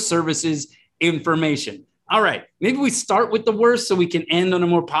for services information. All right, maybe we start with the worst so we can end on a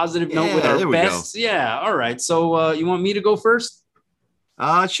more positive note with our best. Yeah, all right. So you want me to go first?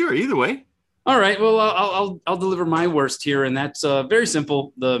 Sure, either way. All right. Well, I'll deliver my worst here, and that's very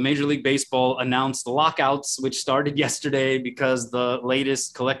simple. The Major League Baseball announced lockouts, which started yesterday because the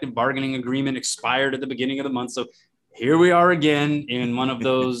latest collective bargaining agreement expired at the beginning of the month. So here we are again in one of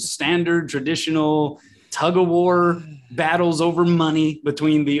those standard traditional tug-of-war battles over money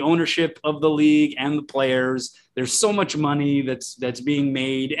between the ownership of the league and the players. There's so much money that's being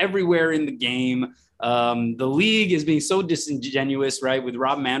made everywhere in the game. The league is being so disingenuous, right, with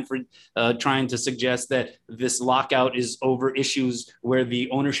Rob Manfred trying to suggest that this lockout is over issues where the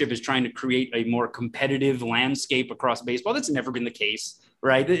ownership is trying to create a more competitive landscape across baseball. That's never been the case,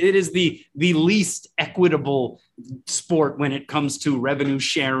 right? It is the least equitable sport when it comes to revenue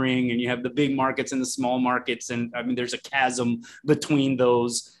sharing, and you have the big markets and the small markets. And I mean, there's a chasm between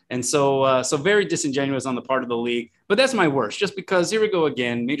those. And so very disingenuous on the part of the league, but that's my worst, just because here we go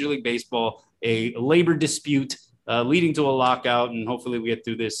again, Major League Baseball, a labor dispute leading to a lockout, and hopefully we get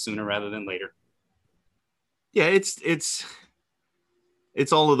through this sooner rather than later. Yeah, it's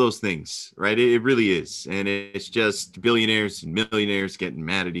all of those things, right? It really is. And it's just billionaires and millionaires getting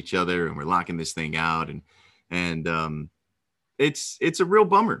mad at each other, and we're locking this thing out. And it's a real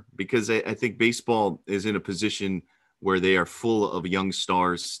bummer, because I think baseball is in a position where they are full of young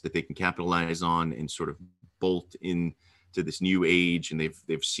stars that they can capitalize on and sort of bolt in to this new age. And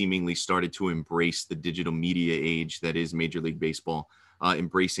they've seemingly started to embrace the digital media age that is Major League Baseball,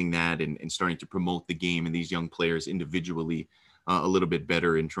 embracing that and starting to promote the game and these young players individually a little bit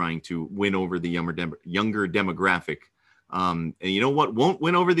better, and trying to win over the younger demographic. And you know what won't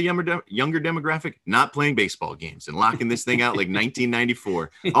win over the younger demographic? Not playing baseball games and locking this thing out like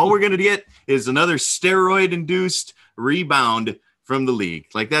 1994. All we're going to get is another steroid-induced rebound from the league.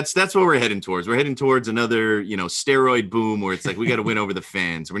 Like that's what we're heading towards. We're heading towards another, steroid boom where it's like, we got to win over the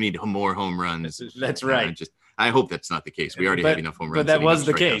fans. We need more home runs. That's right. I hope that's not the case. We already have enough home runs. But that was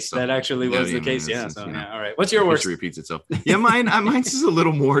the case. So. That actually was the case. Yeah. So, all right. What's your worst? Repeats itself. Yeah. Mine's is a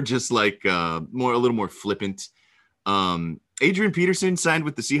little more just like a little more flippant. Adrian Peterson signed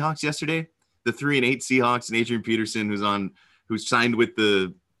with the Seahawks yesterday, the 3-8 Seahawks, and Adrian Peterson who signed with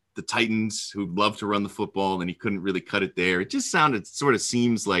the Titans, who love to run the football, and he couldn't really cut it there. It just sort of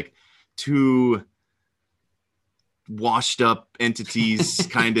seems like two washed up entities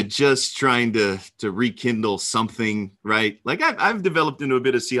kind of just trying to rekindle something, right? Like I've developed into a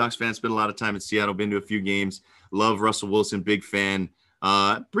bit of Seahawks fan, spent a lot of time in Seattle, been to a few games, love Russell Wilson, big fan,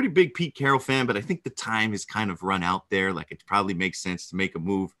 pretty big Pete Carroll fan, but I think the time has kind of run out there. Like it probably makes sense to make a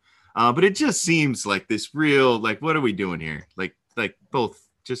move. But it just seems like this real, like, what are we doing here? Like both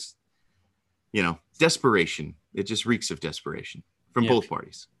just, desperation. It just reeks of desperation from both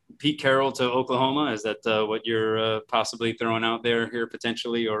parties. Pete Carroll to Oklahoma, is that what you're possibly throwing out there here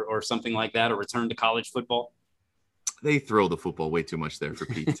potentially, or something like that, a return to college football? They throw the football way too much there for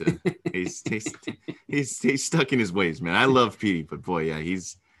Pete. He's stuck in his ways, man. I love Pete, but boy, yeah,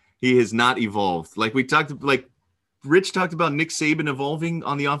 he has not evolved. Like Rich talked about Nick Saban evolving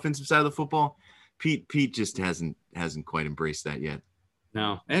on the offensive side of the football. Pete just hasn't quite embraced that yet.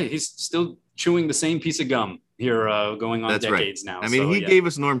 No, hey, he's still chewing the same piece of gum here, going on decades now. I mean, he gave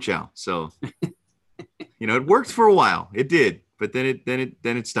us Norm Chow, so it worked for a while. It did, but then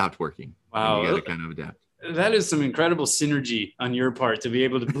it stopped working. Wow, you got to kind of adapt. That is some incredible synergy on your part to be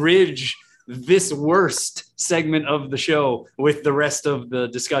able to bridge this worst segment of the show with the rest of the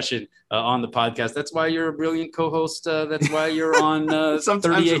discussion on the podcast. That's why you're a brilliant co-host. That's why you're on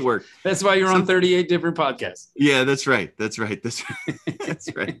sometimes 38. It works. That's why you're on 38 different podcasts. Yeah, that's right. That's right. That's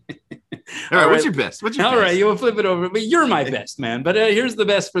right. All right, what's your best? All right, you'll flip it over. But you're my best, man. But here's the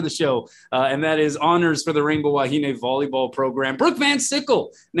best for the show, and that is honors for the Rainbow Wahine volleyball program. Brooke Van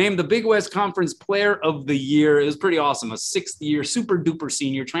Sickle named the Big West Conference Player of the Year. It was pretty awesome. A 6th-year, super-duper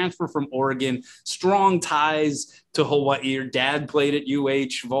senior, transfer from Oregon, strong ties to Hawaii. Her dad played at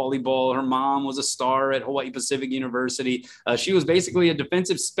UH volleyball. Her mom was a star at Hawaii Pacific University. She was basically a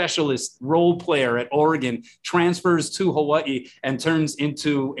defensive specialist role player at Oregon, transfers to Hawaii and turns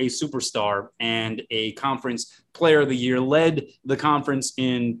into a superstar and a conference player of the year, led the conference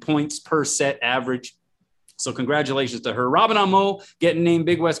in points per set average. So congratulations to her. Robin Amo getting named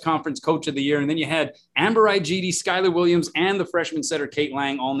Big West Conference Coach of the Year. And then you had Amber Igidi, Skylar Williams, and the freshman setter Kate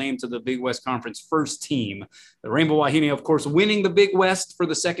Lang all named to the Big West Conference first team. The Rainbow Wahine, of course, winning the Big West for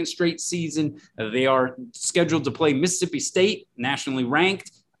the second straight season. They are scheduled to play Mississippi State, nationally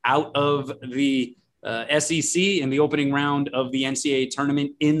ranked, out of the SEC in the opening round of the NCAA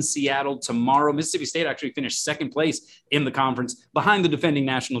tournament in Seattle tomorrow. Mississippi State actually finished second place in the conference behind the defending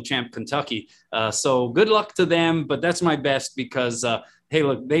national champ Kentucky. So good luck to them, but that's my best because, hey,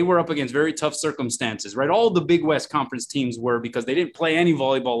 look, they were up against very tough circumstances, right? All the Big West Conference teams were because they didn't play any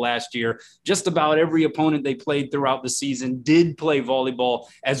volleyball last year. Just about every opponent they played throughout the season did play volleyball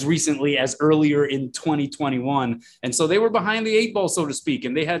as recently as earlier in 2021. And so they were behind the eight ball, so to speak,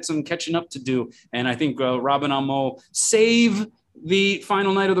 and they had some catching up to do. And I think Robin Amo save the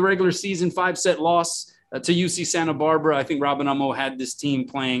final night of the regular season 5-set loss to UC Santa Barbara. I think Robin Amo had this team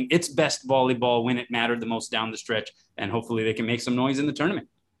playing its best volleyball when it mattered the most down the stretch, and hopefully they can make some noise in the tournament.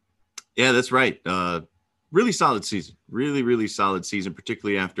 Yeah, that's right. Really solid season. Really solid season,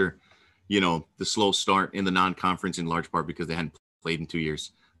 particularly after, the slow start in the non-conference in large part because they hadn't played in 2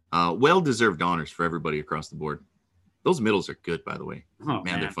 years. Well-deserved honors for everybody across the board. Those middles are good, by the way. Oh,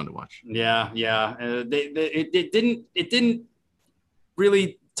 man, they're fun to watch. Yeah. It didn't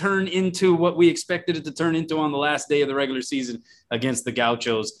really turn into what we expected it to turn into on the last day of the regular season against the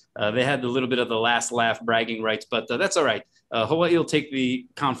Gauchos. They had a little bit of the last laugh bragging rights, but that's all right. Hawaii will take the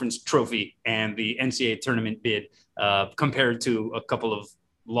conference trophy and the NCAA tournament bid compared to a couple of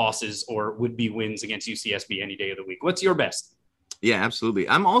losses or would-be wins against UCSB any day of the week. What's your best? Yeah, absolutely.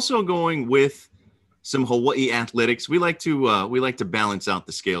 I'm also going with some Hawaii athletics. We like to balance out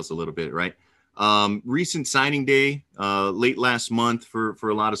the scales a little bit, right? Recent signing day late last month for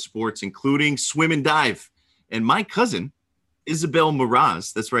a lot of sports, including swim and dive. And my cousin, Isabel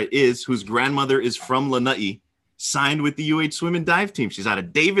Miraz, that's right, whose grandmother is from Lanai, signed with the UH swim and dive team. She's out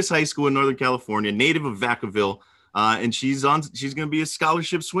of Davis High School in Northern California, native of Vacaville. And she's going to be a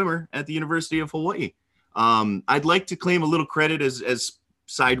scholarship swimmer at the University of Hawaii. I'd like to claim a little credit as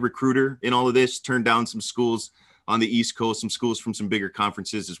side recruiter in all of this, turned down some schools on the East Coast, some schools from some bigger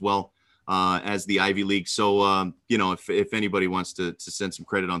conferences as well. As the Ivy League. So, if anybody wants to send some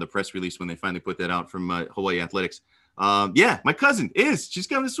credit on the press release when they finally put that out from Hawaii Athletics. My cousin she's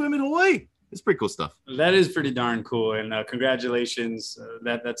coming to swim in Hawaii. It's pretty cool stuff. That is pretty darn cool. And congratulations.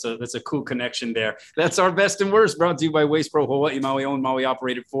 That's a cool connection there. That's our best and worst, brought to you by Waste Pro Hawaii, Maui owned, Maui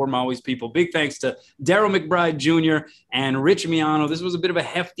operated for Maui's people. Big thanks to Daryl McBride Jr. and Rich Miano. This was a bit of a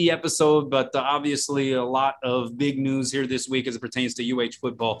hefty episode, but obviously a lot of big news here this week as it pertains to UH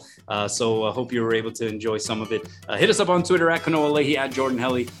football. So I hope you were able to enjoy some of it. Hit us up on Twitter at Kanoa Leahy, at Jordan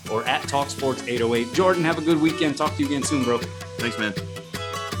Helly, or at TalkSports 808. Jordan, have a good weekend. Talk to you again soon, bro. Thanks, man.